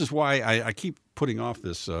 This is why I keep putting off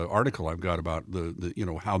this article I've got about the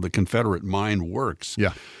how the Confederate mind works.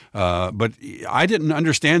 Yeah. But I didn't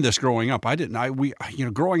understand this growing up.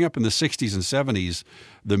 Growing up in the 60s and 70s,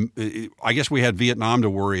 I guess we had Vietnam to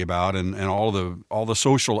worry about and all the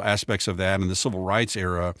social aspects of that and the civil rights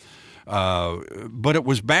era. But it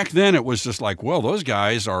was back then, it was just like, well, those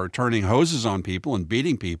guys are turning hoses on people and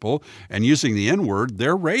beating people and using the N-word.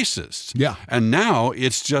 They're racist. Yeah. And now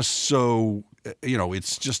it's just so,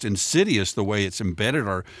 it's just insidious the way it's embedded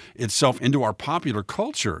itself into our popular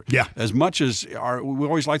culture. Yeah. As much as we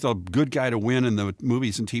always like the good guy to win in the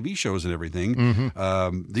movies and TV shows and everything,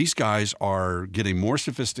 these guys are getting more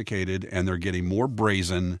sophisticated and they're getting more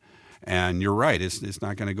brazen. And you're right, it's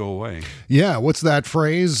not going to go away. Yeah, what's that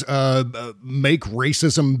phrase? Make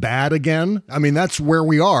racism bad again? I mean, that's where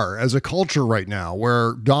we are as a culture right now,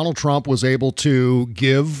 where Donald Trump was able to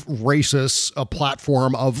give racists a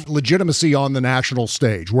platform of legitimacy on the national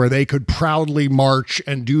stage, where they could proudly march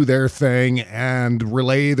and do their thing and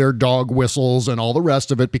relay their dog whistles and all the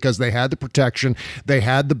rest of it because they had the protection, they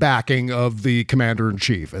had the backing of the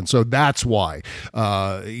commander-in-chief. And so that's why,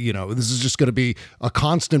 this is just going to be a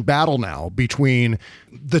constant battle now between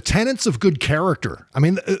the tenets of good character. I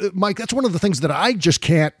mean, Mike, that's one of the things that I just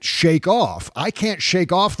can't shake off. I can't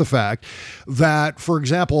shake off the fact that, for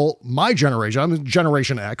example, my generation, I'm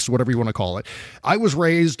Generation X, whatever you want to call it, I was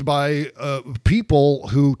raised by people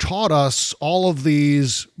who taught us all of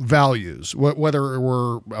these values, whether it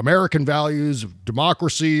were American values,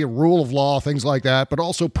 democracy, rule of law, things like that, but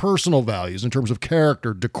also personal values in terms of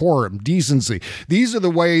character, decorum, decency. These are the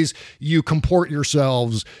ways you comport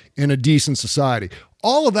yourselves in a decent society.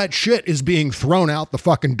 All of that shit is being thrown out the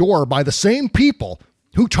fucking door by the same people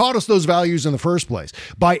who taught us those values in the first place.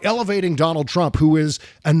 By elevating Donald Trump, who is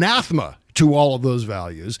anathema to all of those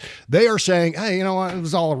values, they are saying, hey, you know what, it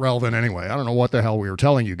was all irrelevant anyway. I don't know what the hell we were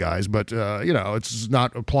telling you guys, but,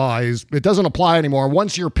 it doesn't apply anymore.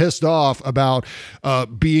 Once you're pissed off about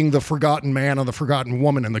being the forgotten man or the forgotten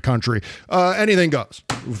woman in the country, anything goes.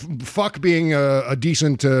 Fuck being a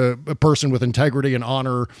decent person with integrity and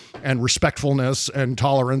honor and respectfulness and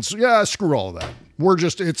tolerance. Yeah, screw all of that.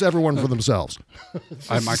 It's everyone for themselves.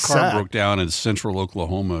 My car broke down in central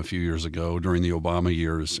Oklahoma a few years ago during the Obama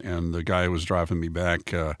years, and the guy who was driving me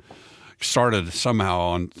back started somehow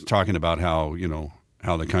on talking about how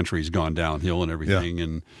the country's gone downhill and everything. Yeah.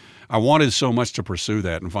 And I wanted so much to pursue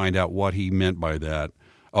that and find out what he meant by that,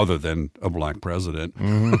 other than a black president.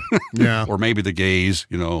 Mm-hmm. Yeah. Or maybe the gays,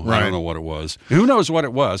 right. I don't know what it was. Who knows what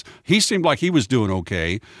it was? He seemed like he was doing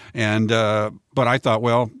okay. And but I thought,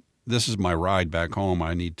 well, this is my ride back home.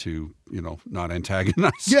 I need to, not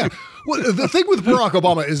antagonize. Yeah. Well, the thing with Barack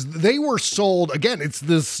Obama is they were sold, again, it's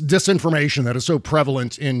this disinformation that is so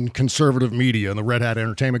prevalent in conservative media and the Red Hat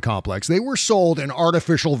Entertainment Complex. They were sold an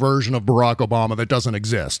artificial version of Barack Obama that doesn't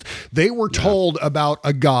exist. They were told about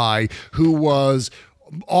a guy who was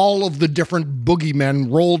all of the different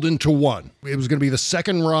boogeymen rolled into one. It was going to be the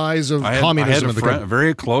second rise of communism. A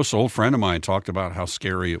very close old friend of mine talked about how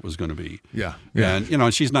scary it was going to be. Yeah.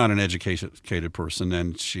 And, she's not an educated person,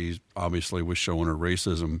 and she obviously was showing her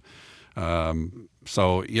racism.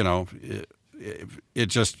 It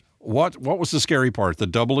just, what was the scary part? The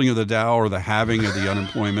doubling of the Dow or the halving of the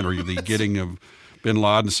unemployment or the getting of Bin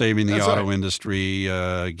Laden saving the auto industry,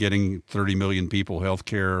 getting 30 million people health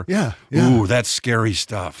care. Yeah. Ooh, that's scary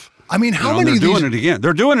stuff. I mean, how many they're of these... doing it again?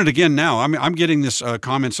 They're doing it again now. I'm getting this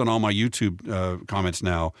comments on all my YouTube comments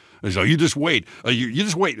now. So you just wait. You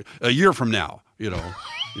just wait a year from now.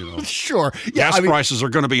 Sure. Yeah, gas prices are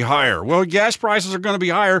going to be higher. Well, gas prices are going to be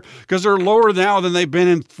higher because they're lower now than they've been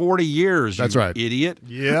in 40 years. That's right. Idiot.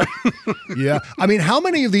 Yeah. Yeah. I mean, how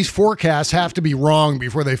many of these forecasts have to be wrong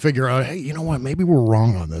before they figure out, hey, you know what? Maybe we're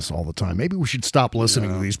wrong on this all the time. Maybe we should stop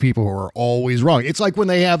listening to these people who are always wrong. It's like when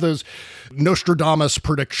they have those Nostradamus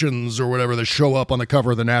predictions or whatever that show up on the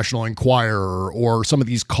cover of the National Enquirer, or some of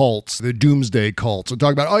these cults, the doomsday cults, and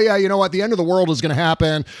talk about, oh, yeah, you know what? The end of the world is going to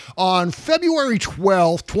happen on February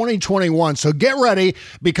 12th, 2021. So get ready,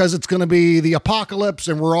 because it's going to be the apocalypse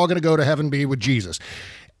and we're all going to go to heaven, be with Jesus.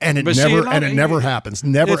 And it never happens.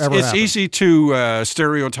 Never ever happens. It's easy to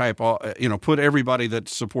stereotype, put everybody that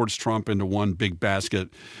supports Trump into one big basket.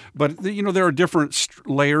 But, there are different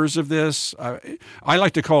layers of this. I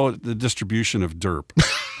like to call it the distribution of derp.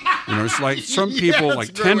 It's like some people, like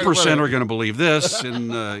 10% are going to believe this,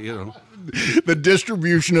 and, The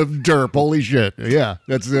distribution of derp. Holy shit. Yeah,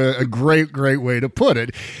 that's a great way to put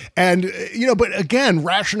it. And, but again,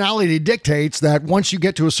 rationality dictates that once you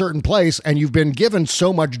get to a certain place and you've been given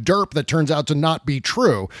so much derp that turns out to not be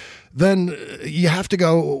true, then you have to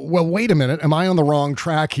go, well, wait a minute, am I on the wrong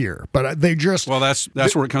track here? But they just... Well, that's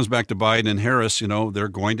where it comes back to Biden and Harris. They're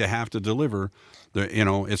going to have to deliver. They're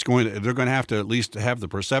going to have to at least have the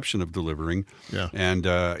perception of delivering. Yeah. And,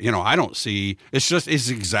 I don't see, it's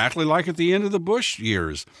exactly like at the end of the Bush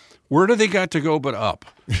years. Where do they got to go but up?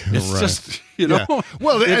 It's just, Yeah.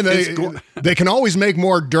 Well, they can always make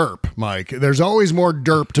more derp, Mike. There's always more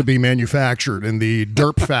derp to be manufactured in the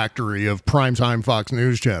derp factory of primetime Fox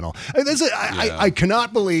News Channel. I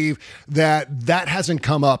cannot believe that hasn't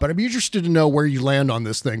come up. And I'd be interested to know where you land on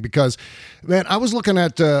this thing, because, man, I was looking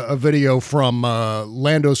at a video from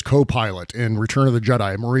Lando's co-pilot in Return of the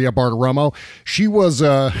Jedi, Maria Bartiromo. She was...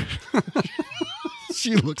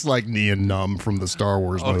 She looks like Nien Nunb from the Star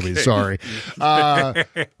Wars movie. Sorry.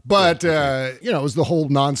 But it was the whole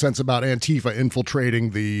nonsense about Antifa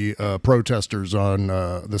infiltrating the protesters on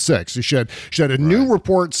the 6th. She said a new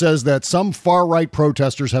report says that some far-right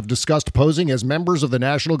protesters have discussed posing as members of the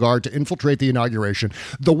National Guard to infiltrate the inauguration,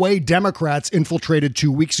 the way Democrats infiltrated 2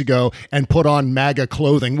 weeks ago and put on MAGA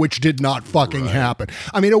clothing, which did not fucking happen.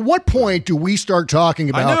 I mean, at what point do we start talking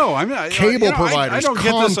about cable providers? I don't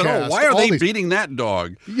get this at all. Why are they beating that dog?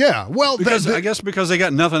 Yeah, well, I guess because they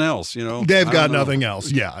got nothing else, They've got nothing else.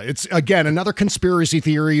 Yeah, it's again another conspiracy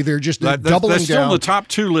theory. They're just doubling down. That's still on the top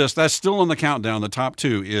 2 list. That's still on the countdown. The top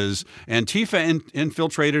 2 is Antifa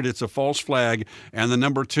infiltrated. It's a false flag, and the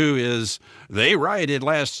number 2 is they rioted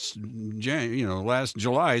last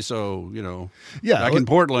July. So back in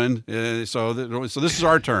Portland. So this is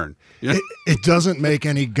our turn. It doesn't make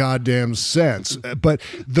any goddamn sense. But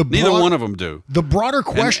neither one of them do. The broader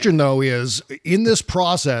question, though, is in this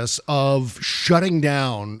process of shutting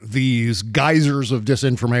down these geysers of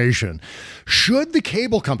disinformation, should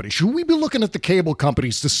we be looking at the cable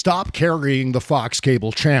companies to stop carrying the Fox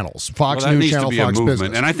cable channels, Fox News Channel, Fox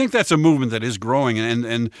Business? And I think that's a movement that is growing,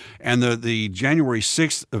 and the January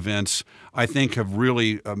 6th events, I think, have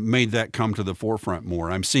really made that come to the forefront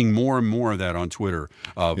more. I'm seeing more and more of that on Twitter.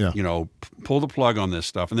 Pull the plug on this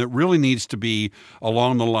stuff, and it really needs to be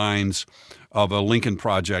along the lines of a Lincoln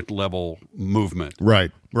Project level movement,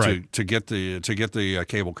 right? To get the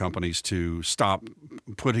cable companies to stop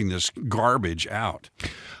putting this garbage out.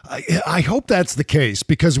 I hope that's the case,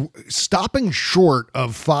 because stopping short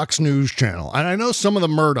of Fox News Channel, and I know some of the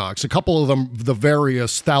Murdochs, a couple of them, the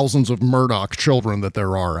various thousands of Murdoch children that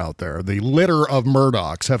there are out there, the litter of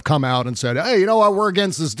Murdochs have come out and said, hey, you know what, we're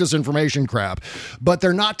against this disinformation crap. But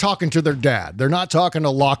they're not talking to their dad. They're not talking to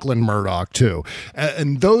Lachlan Murdoch, too.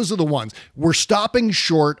 And those are the ones. We're stopping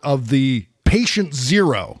short of the patient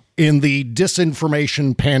zero in the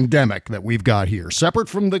disinformation pandemic that we've got here, separate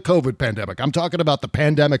from the COVID pandemic. I'm talking about the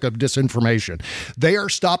pandemic of disinformation. They are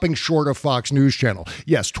stopping short of Fox News Channel.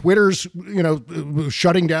 Yes, Twitter's,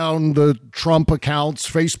 shutting down the Trump accounts,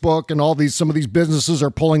 Facebook, and some of these businesses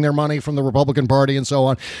are pulling their money from the Republican Party and so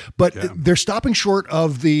on. But they're stopping short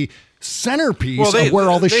of the centerpiece of where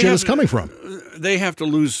all this shit is coming from. They have to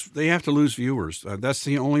lose viewers. That's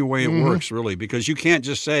the only way it works, really, because you can't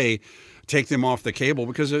just say take them off the cable,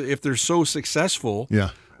 because if they're so successful,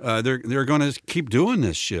 they're going to keep doing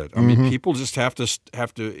this shit. I mean, people just have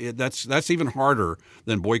to. That's even harder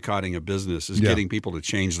than boycotting a business, is getting people to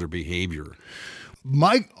change their behavior.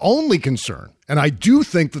 My only concern, and I do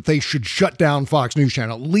think that they should shut down Fox News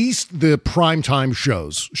Channel, at least the primetime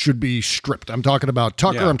shows should be stripped. I'm talking about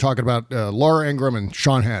Tucker, I'm talking about Laura Ingraham and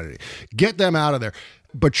Sean Hannity. Get them out of there.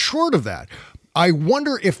 But short of that, I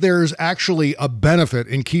wonder if there's actually a benefit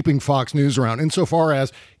in keeping Fox News around, insofar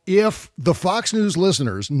as if the Fox News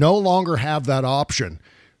listeners no longer have that option,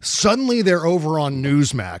 suddenly they're over on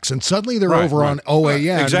Newsmax, and suddenly they're over on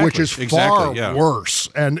OAN, which is far worse.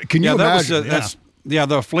 And can you imagine?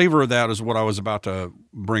 The flavor of that is what I was about to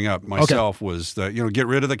bring up myself. Was that, get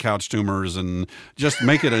rid of the couch tumors and just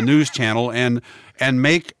make it a news channel and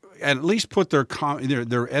make at least put their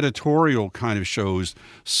editorial kind of shows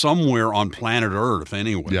somewhere on planet Earth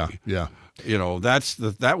anyway. Yeah.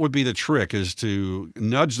 That would be the trick, is to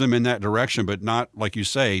nudge them in that direction, but not, like you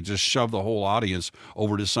say, just shove the whole audience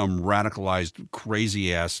over to some radicalized,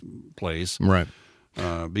 crazy-ass place. Right.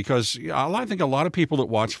 Because I think a lot of people that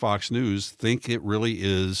watch Fox News think it really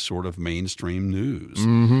is sort of mainstream news.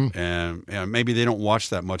 Mm-hmm. And maybe they don't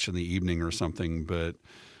watch that much in the evening or something, but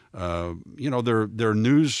their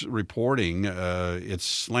news reporting, it's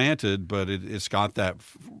slanted, but it's got that,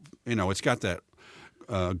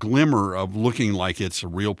 glimmer of looking like it's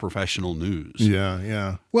real professional news.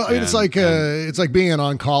 Yeah. Well, it's like being an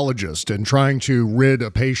oncologist and trying to rid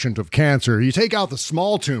a patient of cancer. You take out the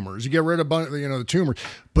small tumors, you get rid of the tumors,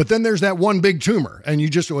 but then there's that one big tumor, and you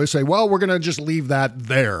just always say, well, we're going to just leave that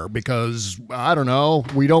there because, I don't know,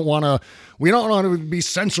 we don't want to be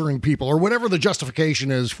censoring people, or whatever the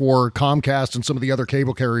justification is for Comcast and some of the other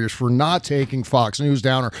cable carriers for not taking Fox News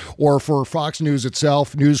down, or for Fox News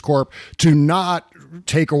itself, News Corp, to not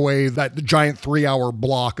take away that giant 3-hour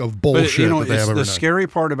block of bullshit that they have every the night. Scary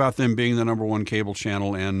part about them being the number one cable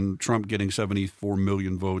channel and Trump getting 74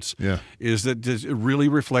 million votes is that it really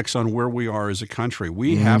reflects on where we are as a country.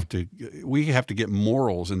 We have to get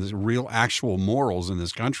morals, and real actual morals in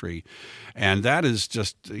this country, and that is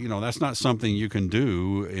just that's not something you can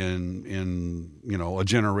do in a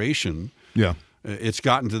generation. Yeah. It's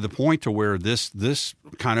gotten to the point to where this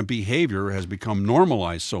kind of behavior has become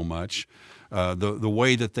normalized so much. The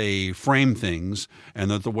way that they frame things,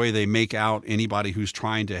 and the way they make out anybody who's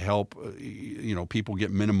trying to help people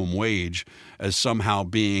get minimum wage as somehow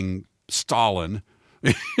being Stalin.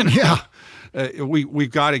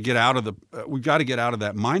 We've got to get out of that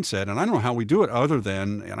mindset, and I don't know how we do it other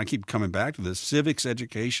than, and I keep coming back to this, civics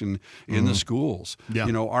education in the schools.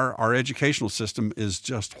 Yeah. Our educational system is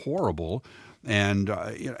just horrible, and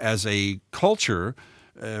as a culture,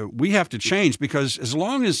 we have to change, because as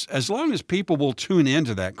long as people will tune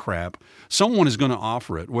into that crap, someone is going to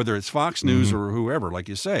offer it, whether it's Fox News or whoever, like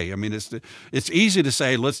you say. I mean, it's easy to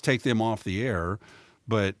say, let's take them off the air,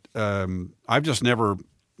 but I've just never,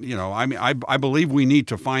 I believe we need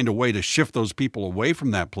to find a way to shift those people away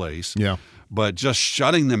from that place. Yeah. But just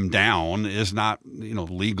shutting them down is not,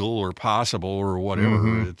 legal or possible or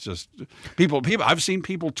whatever. It's just people. I've seen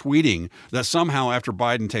people tweeting that somehow after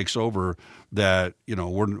Biden takes over, that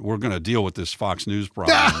we're going to deal with this Fox News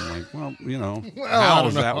problem. How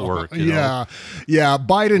does that work? Yeah.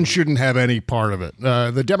 Biden shouldn't have any part of it.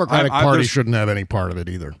 The Democratic Party shouldn't have any part of it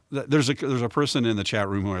either. There's a person in the chat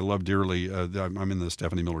room who I love dearly. I'm in the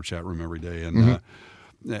Stephanie Miller chat room every day, and.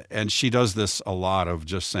 And she does this a lot, of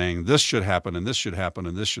just saying this should happen and this should happen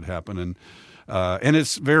and this should happen, and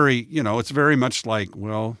it's very it's very much like,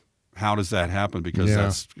 well, how does that happen? Because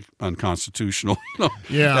that's unconstitutional.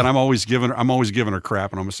 Yeah. And I'm always giving her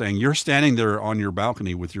crap, and I'm saying, you're standing there on your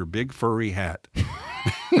balcony with your big furry hat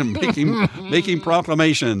and making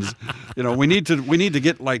proclamations. We need to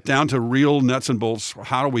get down to real nuts and bolts.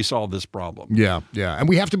 How do we solve this problem? Yeah. And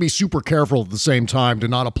we have to be super careful at the same time to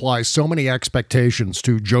not apply so many expectations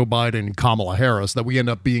to Joe Biden and Kamala Harris that we end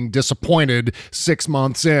up being disappointed 6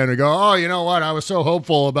 months in and go, oh, you know what? I was so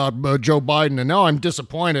hopeful about Joe Biden, and now I'm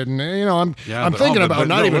disappointed. And I'm thinking about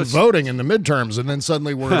not even voting in the midterms, and then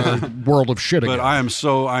suddenly we're in a world of shit again. But I am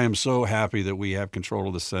so happy that we have control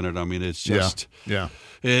of the Senate. I mean, it's just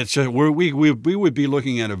it's we would be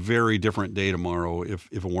looking at a very different day tomorrow if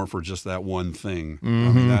it weren't for just that one thing. I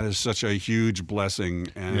mean, that is such a huge blessing,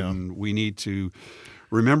 and we need to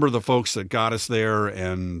remember the folks that got us there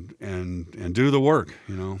and do the work.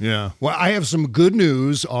 Yeah. Well, I have some good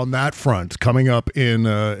news on that front coming up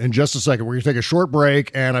in just a second. We're going to take a short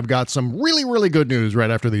break, and I've got some really, really good news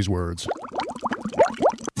right after these words.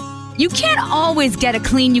 You can't always get a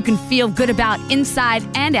clean you can feel good about inside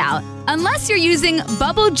and out unless you're using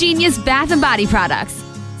Bubble Genius Bath and Body products.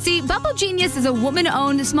 See, Bubble Genius is a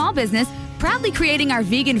woman-owned small business proudly creating our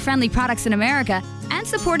vegan-friendly products in America and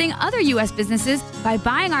supporting other U.S. businesses by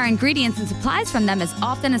buying our ingredients and supplies from them as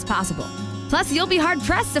often as possible. Plus, you'll be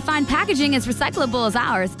hard-pressed to find packaging as recyclable as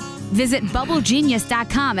ours. Visit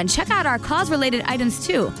BubbleGenius.com and check out our cause-related items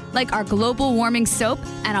too, like our global warming soap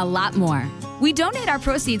and a lot more. We donate our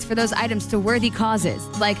proceeds for those items to worthy causes,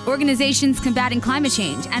 like organizations combating climate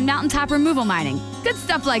change and mountaintop removal mining. Good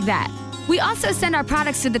stuff like that. We also send our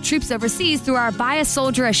products to the troops overseas through our Buy a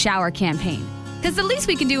Soldier a Shower campaign. Because the least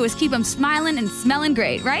we can do is keep them smiling and smelling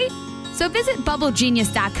great, right? So visit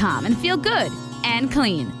BubbleGenius.com and feel good and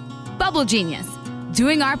clean. Bubble Genius,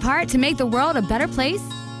 doing our part to make the world a better place,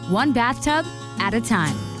 one bathtub at a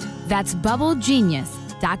time. That's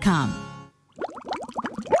BubbleGenius.com.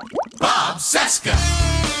 Bob Cesca.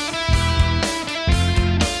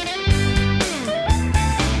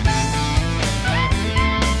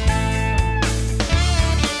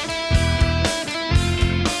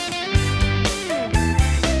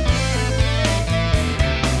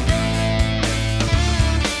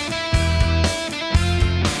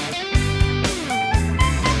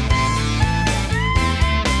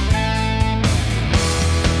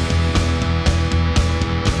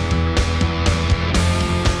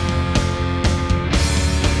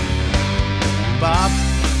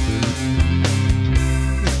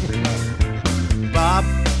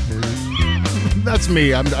 That's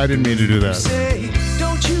me. I didn't mean to do that. Say,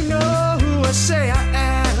 don't you know who I say I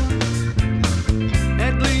am?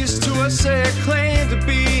 At least who I say I claim to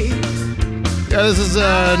be. Yeah, this is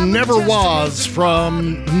Never Was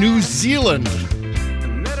from New Zealand,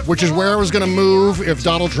 which is where I was going to move if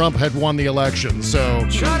Donald Trump had won the election. So,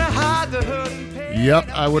 yep,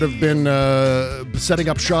 I would have been setting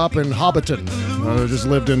up shop in Hobbiton. I just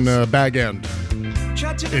lived in Bag End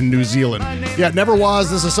in New Zealand. Yeah, Never Was.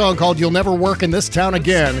 This is a song called You'll Never Work in This Town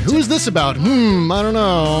Again. Who's this about? I don't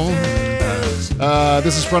know.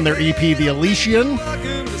 This is from their EP, The Elysian.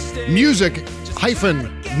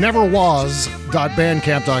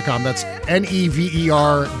 Music-neverwas.bandcamp.com. That's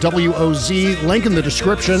NEVERWOZ. Link in the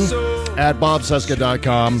description at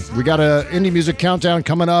bobcesca.com. We got a indie music countdown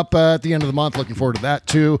coming up at the end of the month. Looking forward to that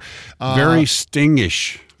too. Very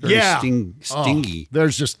stingish. Very stingy. They're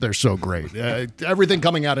so great. Everything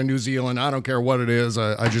coming out of New Zealand, I don't care what it is.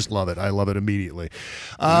 I just love it. I love it immediately.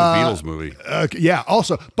 Beatles movie. Yeah.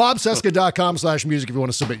 Also, bobcesca.com/music if you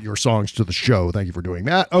want to submit your songs to the show. Thank you for doing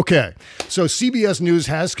that. Okay. So CBS News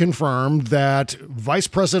has confirmed that Vice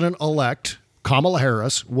President-elect Kamala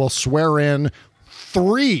Harris will swear in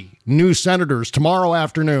 3 new senators tomorrow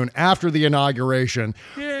afternoon after the inauguration,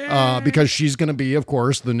 because she's going to be, of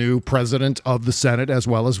course, the new president of the Senate as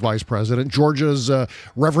well as vice president. Georgia's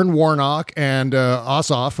Reverend Warnock and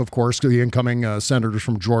Ossoff, of course, the incoming senators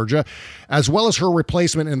from Georgia, as well as her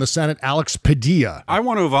replacement in the Senate, Alex Padilla. I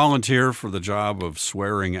want to volunteer for the job of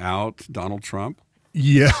swearing out Donald Trump.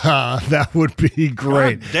 Yeah, that would be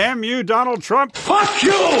great. God damn you, Donald Trump. Fuck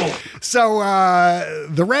you! So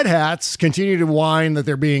the Red Hats continue to whine that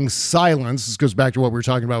they're being silenced. This goes back to what we were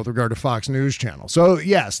talking about with regard to Fox News Channel. So,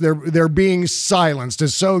 yes, they're being silenced.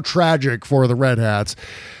 It's so tragic for the Red Hats.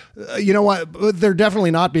 You know what? They're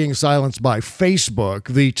definitely not being silenced by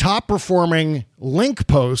Facebook. The top performing link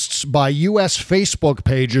posts by U.S. Facebook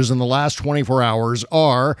pages in the last 24 hours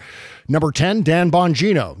are number 10, Dan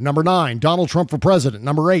Bongino. Number 9, Donald Trump for president.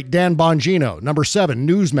 Number 8, Dan Bongino. Number 7,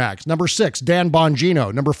 Newsmax. Number 6, Dan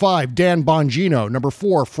Bongino. Number 5, Dan Bongino. Number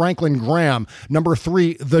 4, Franklin Graham. Number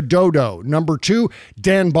 3, The Dodo. Number 2,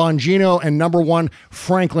 Dan Bongino. And number 1,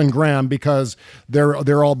 Franklin Graham, because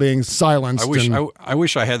they're all being silenced. I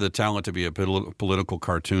wish I had the talent to be a political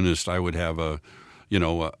cartoonist. I would have a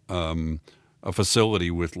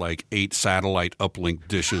facility with like 8 satellite uplink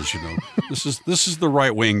dishes. This is the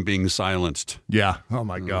right wing being silenced. Yeah. Oh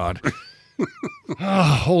my God.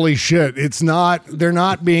 Holy shit. They're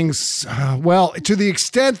not being, well, to the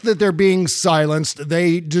extent that they're being silenced,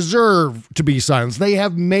 they deserve to be silenced. They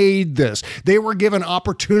have made this. They were given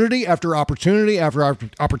opportunity after opportunity after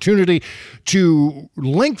opportunity to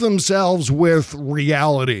link themselves with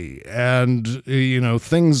reality and,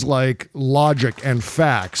 things like logic and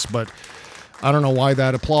facts. But I don't know why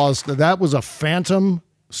that applause. That was a phantom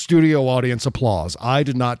studio audience applause. I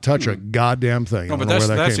did not touch a goddamn thing. No, but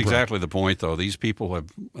that's exactly the point, though. These people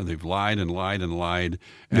they've lied and lied and lied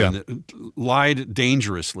and lied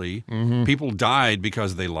dangerously. Mm-hmm. People died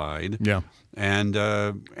because they lied. Yeah, and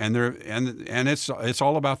it's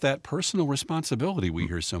all about that personal responsibility we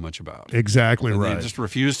hear so much about. Exactly and right. They just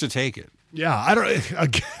refuse to take it. Yeah,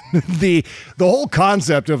 the whole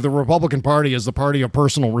concept of the Republican Party is the party of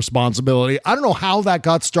personal responsibility. I don't know how that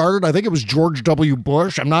got started. I think it was George W.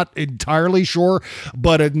 Bush. I'm not entirely sure,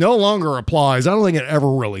 but it no longer applies. I don't think it ever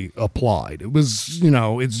really applied. It was,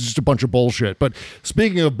 it's just a bunch of bullshit. But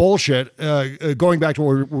speaking of bullshit, going back to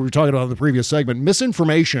what we were talking about in the previous segment,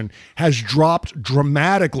 misinformation has dropped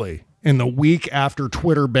dramatically in the week after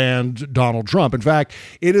Twitter banned Donald Trump. In fact,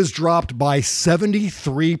 it has dropped by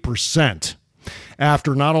 73%.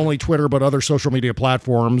 after not only Twitter, but other social media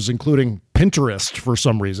platforms, including Pinterest for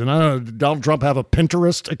some reason. I don't know, did Donald Trump have a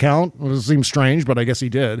Pinterest account? It seems strange, but I guess he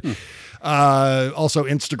did. Also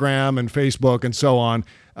Instagram and Facebook and so on.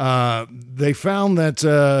 They found that,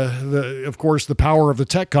 of course, the power of the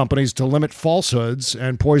tech companies to limit falsehoods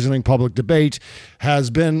and poisoning public debate has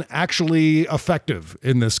been actually effective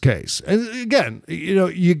in this case. And again,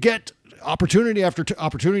 you get opportunity after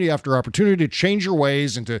opportunity after opportunity to change your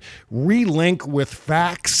ways and to relink with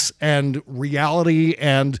facts and reality,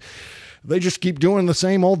 and they just keep doing the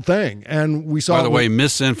same old thing. And we saw. By the way,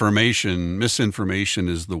 misinformation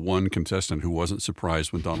is the one contestant who wasn't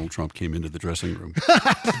surprised when Donald Trump came into the dressing room.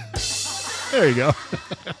 There you go.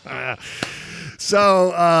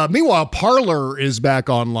 So, meanwhile, Parler is back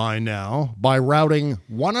online now by routing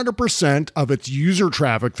 100% of its user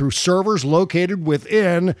traffic through servers located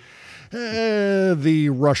within the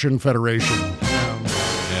Russian Federation.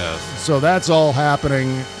 Yes. So that's all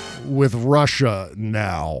happening with Russia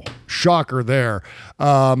now. Shocker there.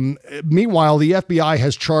 Meanwhile, the FBI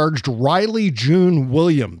has charged Riley June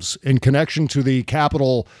Williams in connection to the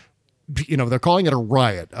Capitol. They're calling it a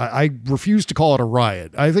riot. I refuse to call it a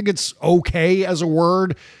riot. I think it's okay as a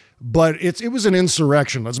word, but it was an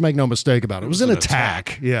insurrection. Let's make no mistake about it. It was an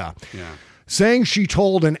attack. Yeah. Saying she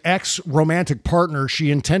told an ex-romantic partner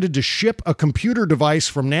she intended to ship a computer device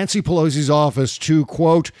from Nancy Pelosi's office to,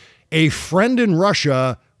 quote, a friend in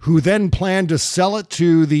Russia who then planned to sell it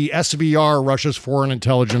to the SVR, Russia's Foreign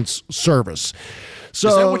Intelligence Service. So,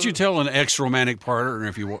 is that what you tell an ex-romantic partner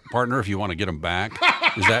if you want to get them back?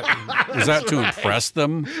 Is that to impress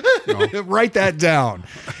them? No. Write that down.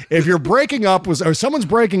 If you're breaking up or someone's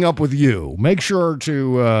breaking up with you, make sure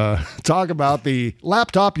to talk about the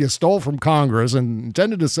laptop you stole from Congress and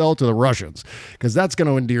intended to sell to the Russians, because that's going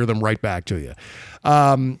to endear them right back to you.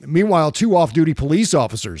 Meanwhile, 2 off-duty police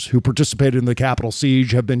officers who participated in the Capitol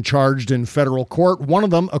siege have been charged in federal court. One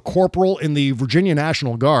of them, a corporal in the Virginia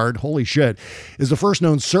National Guard, holy shit, is the first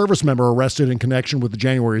known service member arrested in connection with the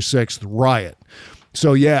January 6th riot.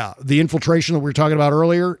 So yeah, the infiltration that we were talking about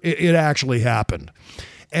earlier, it actually happened.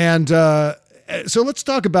 And so let's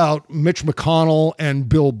talk about Mitch McConnell and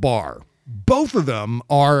Bill Barr. Both of them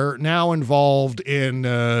are now involved in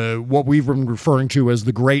what we've been referring to as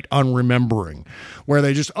the Great Unremembering, where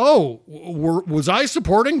they just, was I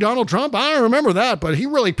supporting Donald Trump? I don't remember that, but he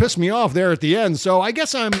really pissed me off there at the end, so I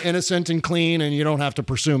guess I'm innocent and clean and you don't have to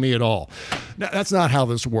pursue me at all. Now, that's not how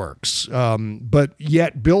this works. But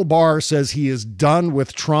yet Bill Barr says he is done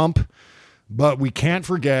with Trump, but we can't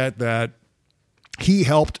forget that he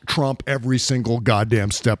helped Trump every single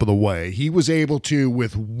goddamn step of the way. He was able to,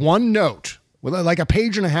 with one note, with like a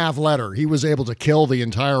 1.5-page letter, he was able to kill the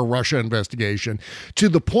entire Russia investigation to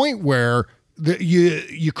the point where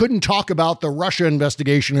you couldn't talk about the Russia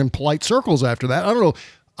investigation in polite circles after that. I don't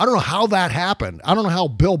know how that happened. I don't know how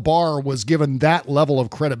Bill Barr was given that level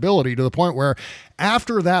of credibility to the point where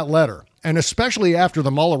after that letter, and especially after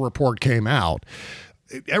the Mueller report came out,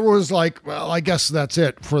 everyone was like, well, I guess that's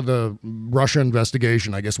it for the Russia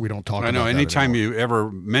investigation. I guess we don't talk about that. I know. Anytime you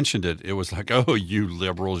ever mentioned it, it was like, oh, you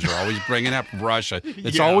liberals, you're always bringing up Russia.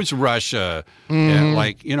 It's always Russia.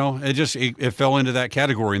 Mm-hmm. It fell into that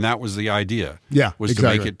category, and that was the idea. Yeah, was to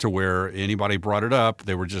make it to where anybody brought it up,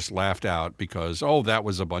 they were just laughed out because, that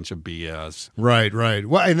was a bunch of BS. Right.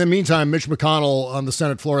 Well, in the meantime, Mitch McConnell on the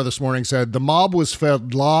Senate floor this morning said the mob was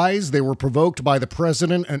fed lies. They were provoked by the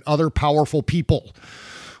president and other powerful people.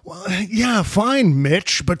 Well, yeah, fine,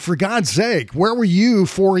 Mitch, but for God's sake, where were you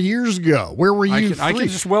 4 years ago? Where were you? I can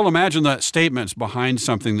just well imagine that statement's behind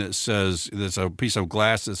something that says, there's a piece of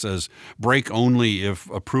glass that says, break only if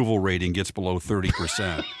approval rating gets below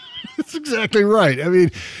 30%. That's exactly right. I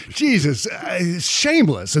mean, Jesus,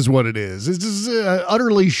 shameless is what it is. It's just,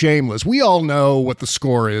 utterly shameless. We all know what the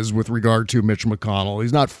score is with regard to Mitch McConnell.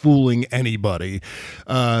 He's not fooling anybody.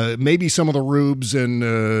 Maybe some of the rubes in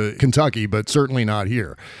Kentucky, but certainly not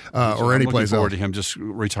here or any place else. I'm looking forward to him just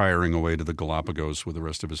retiring away to the Galapagos with the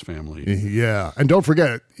rest of his family. Yeah, and don't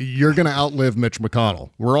forget, you're going to outlive Mitch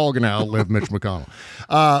McConnell. We're all going to outlive Mitch McConnell.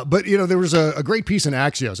 But, there was a great piece in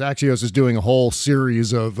Axios. Axios is doing a whole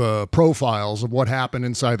series of profiles of what happened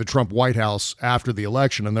inside the Trump White House after the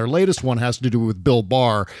election. And their latest one has to do with Bill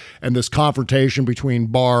Barr and this confrontation between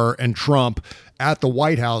Barr and Trump at the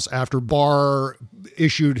White House after Barr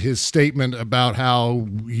issued his statement about how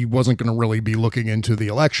he wasn't going to really be looking into the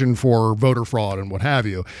election for voter fraud and what have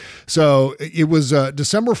you. So it was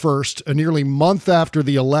December 1st, a nearly month after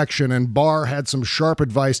the election, and Barr had some sharp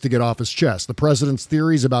advice to get off his chest. The president's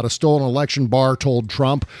theories about a stolen election, Barr told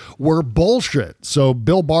Trump, were bullshit. So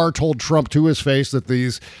Bill Barr told Trump to his face that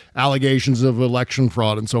these allegations of election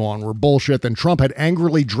fraud and so on were bullshit. Then Trump had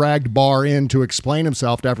angrily dragged Barr in to explain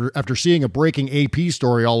himself after seeing a breaking AP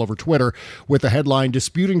story all over Twitter with the headline,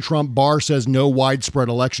 "Disputing Trump, Barr says no widespread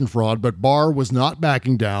election fraud," but Barr was not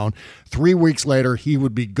backing down. 3 weeks later, he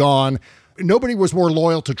would be gone. Nobody was more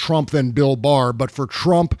loyal to Trump than Bill Barr, but for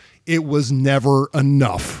Trump, it was never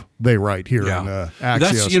enough, they write here in Axios.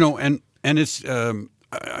 That's, and it's,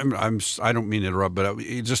 I don't mean to interrupt, but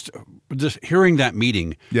just hearing that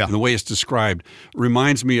meeting and the way it's described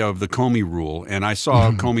reminds me of the Comey rule. And I saw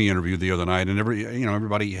a Comey interview the other night, and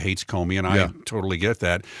everybody hates Comey, and I totally get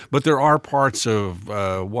that. But there are parts of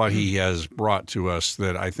what he has brought to us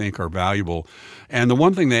that I think are valuable. And the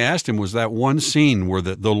one thing they asked him was that one scene where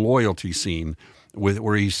the loyalty scene.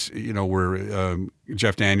 Where he's, where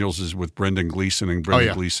Jeff Daniels is with Brendan Gleeson, and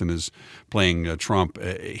Brendan Gleeson is playing Trump.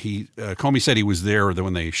 Comey said he was there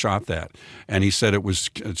when they shot that, and he said it was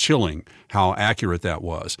chilling how accurate that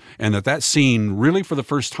was, and that scene really, for the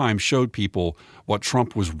first time, showed people what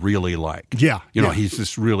Trump was really like. He's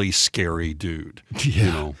this really scary dude.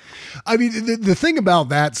 I mean, the thing about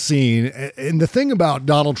that scene and the thing about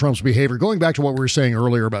Donald Trump's behavior, going back to what we were saying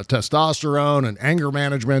earlier about testosterone and anger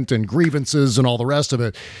management and grievances and all the rest of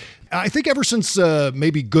it, I think ever since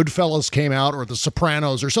maybe Goodfellas came out or The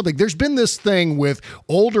Sopranos or something, there's been this thing with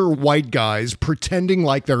older white guys pretending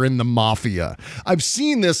like they're in the mafia. I've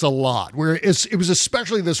seen this a lot, where it was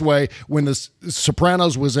especially this way when The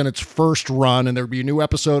Sopranos was in its first run, and there'd be a new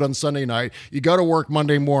episode on Sunday night. You go to work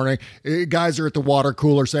Monday morning, guys are at the water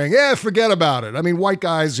cooler saying, forget about it. I mean, white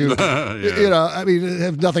guys who,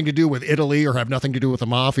 have nothing to do with Italy or have nothing to do with the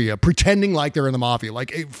mafia, pretending like they're in the mafia,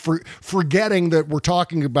 like forgetting that we're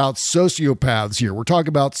talking about sociopaths here. We're talking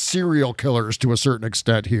about serial killers to a certain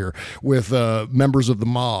extent here with members of the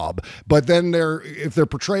mob. But then if they're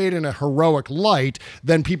portrayed in a heroic light,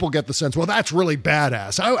 then people get the sense, well, that's really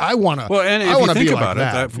badass. I want to. Well, and if you think about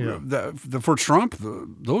that. For Trump,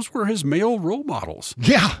 those were his male role models.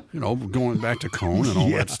 Yeah, going back to Cohn and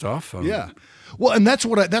all that stuff. Well, and that's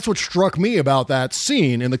what struck me about that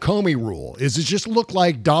scene in the Comey rule is it just looked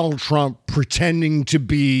like Donald Trump pretending to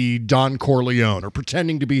be Don Corleone or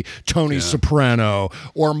pretending to be Tony Soprano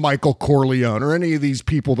or Michael Corleone or any of these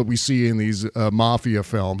people that we see in these mafia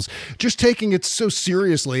films, just taking it so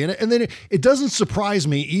seriously. And then it doesn't surprise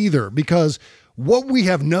me either, because what we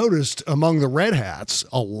have noticed among the Red Hats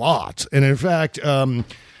a lot, and in fact,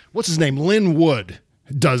 what's his name? Lynn Wood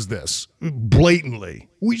does this blatantly.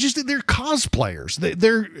 They're cosplayers.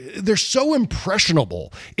 They're so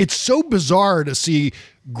impressionable. It's so bizarre to see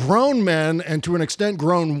grown men and to an extent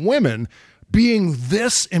grown women being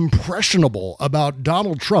this impressionable about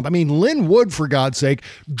Donald Trump. I mean, Lynn Wood, for God's sake,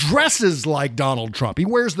 dresses like Donald Trump. He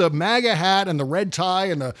wears the MAGA hat and the red tie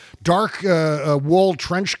and the dark wool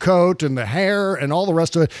trench coat and the hair and all the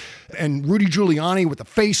rest of it. And Rudy Giuliani with the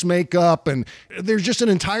face makeup. And there's just an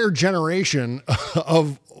entire generation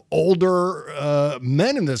of older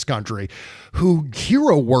men in this country who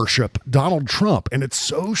hero worship Donald Trump, and it's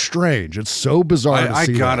so strange. It's so bizarre to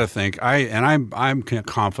see. I gotta think. I'm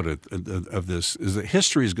confident of this. Is that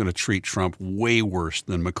history is going to treat Trump way worse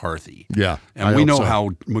than McCarthy? Yeah, and we know how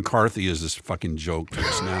McCarthy is this fucking joke to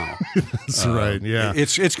us now. That's right. Yeah,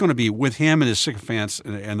 it's going to be with him and his sycophants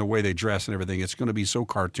and the way they dress and everything. It's going to be so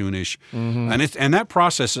cartoonish, and that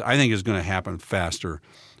process I think is going to happen faster.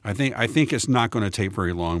 I think it's not going to take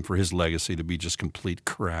very long for his legacy to be just complete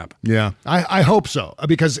crap. Yeah, I hope so,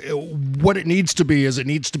 because what it needs to be is it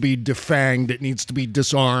needs to be defanged, it needs to be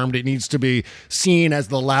disarmed, it needs to be seen as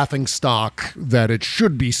the laughing stock that it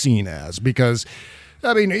should be seen as, because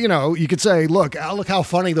I mean, you could say, look how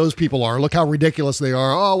funny those people are. Look how ridiculous they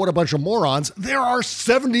are. Oh, what a bunch of morons. There are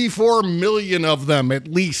 74 million of them, at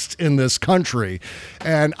least, in this country.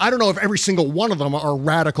 And I don't know if every single one of them are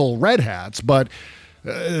radical red hats, but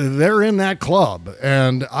they're in that club,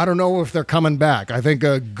 and I don't know if they're coming back. I think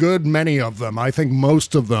a good many of them, I think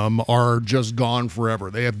most of them are just gone forever.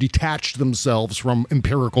 They have detached themselves from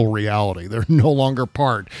empirical reality. They're no longer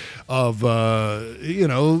part of, what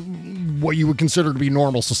you would consider to be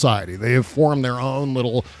normal society. They have formed their own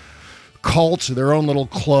little cult, their own little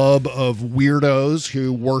club of weirdos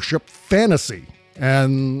who worship fantasy.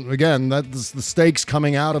 And again, that's the stakes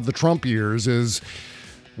coming out of the Trump years is,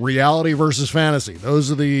 Reality versus fantasy.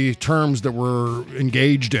 Those are the terms that we're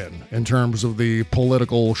engaged in terms of the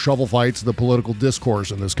political shovel fights, the political discourse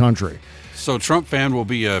in this country. So Trump fan will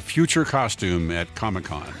be a future costume at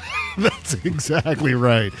Comic-Con. That's exactly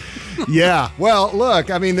right. Yeah. Well, look,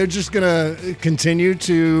 I mean, they're just going to continue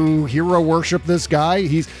to hero worship this guy.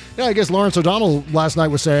 I guess Lawrence O'Donnell last night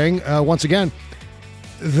was saying, once again,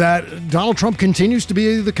 that Donald Trump continues to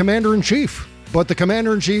be the commander-in-chief, but the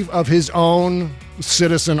commander-in-chief of his own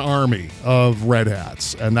citizen army of red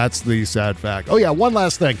hats. And that's the sad fact. Oh, yeah, one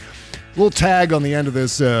last thing. A little tag on the end of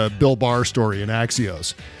this Bill Barr story in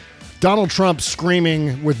Axios. Donald Trump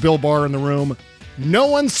screaming with Bill Barr in the room, "No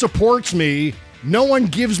one supports me. No one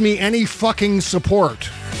gives me any fucking support."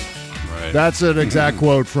 Right. That's an exact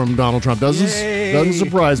quote from Donald Trump. Doesn't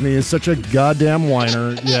surprise me. He's such a goddamn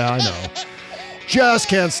whiner. Yeah, I know. Just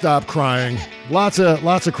can't stop crying. Lots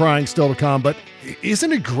of crying still to come. But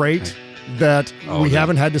isn't it great that we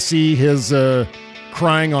haven't had to see his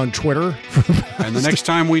crying on Twitter? And the next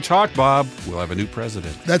time we talk, Bob, we'll have a new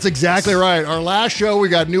president. That's exactly right. Our last show, we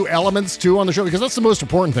got new elements, too, on the show, because that's the most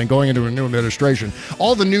important thing going into a new administration.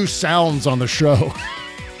 All the new sounds on the show.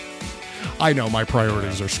 I know my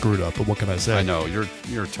priorities are screwed up, but what can I say? I know. You're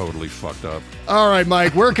totally fucked up. All right,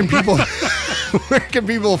 Mike, where can people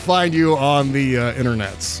find you on the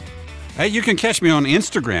internets? Hey, you can catch me on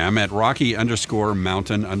Instagram at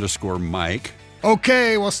Rocky_Mountain_Mike.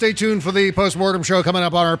 Okay, well, stay tuned for the postmortem show coming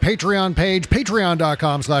up on our Patreon page,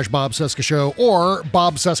 patreon.com/Bob Cesca Show or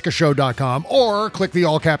bobcescashow.com, or click the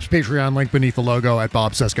all caps Patreon link beneath the logo at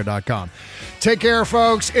bobcesca.com. Take care,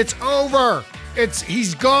 folks. It's over.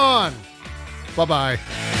 He's gone. Bye-bye.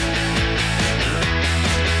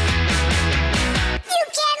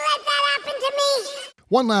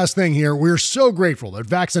 One last thing here. We're so grateful that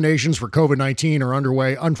vaccinations for COVID-19 are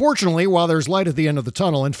underway. Unfortunately, while there's light at the end of the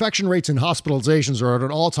tunnel, infection rates and hospitalizations are at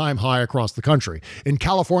an all-time high across the country. In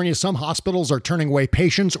California, some hospitals are turning away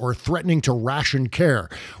patients or threatening to ration care.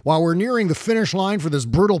 While we're nearing the finish line for this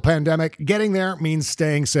brutal pandemic, getting there means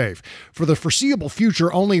staying safe. For the foreseeable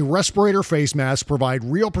future, only respirator face masks provide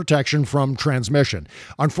real protection from transmission.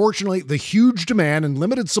 Unfortunately, the huge demand and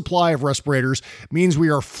limited supply of respirators means we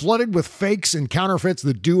are flooded with fakes and counterfeits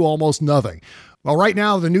that do almost nothing. Well, right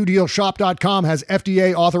now, the NewDealShop.com has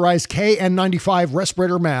FDA-authorized KN95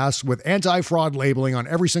 respirator masks with anti-fraud labeling on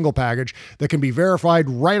every single package that can be verified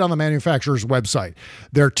right on the manufacturer's website.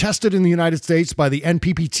 They're tested in the United States by the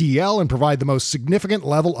NPPTL and provide the most significant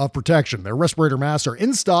level of protection. Their respirator masks are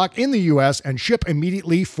in stock in the U.S. and ship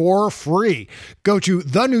immediately for free. Go to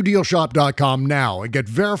TheNewDealShop.com now and get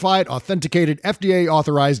verified, authenticated,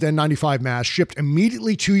 FDA-authorized N95 masks shipped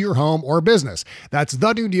immediately to your home or business. That's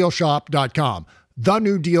TheNewDealShop.com.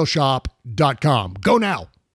 TheNewDealShop.com. Go now.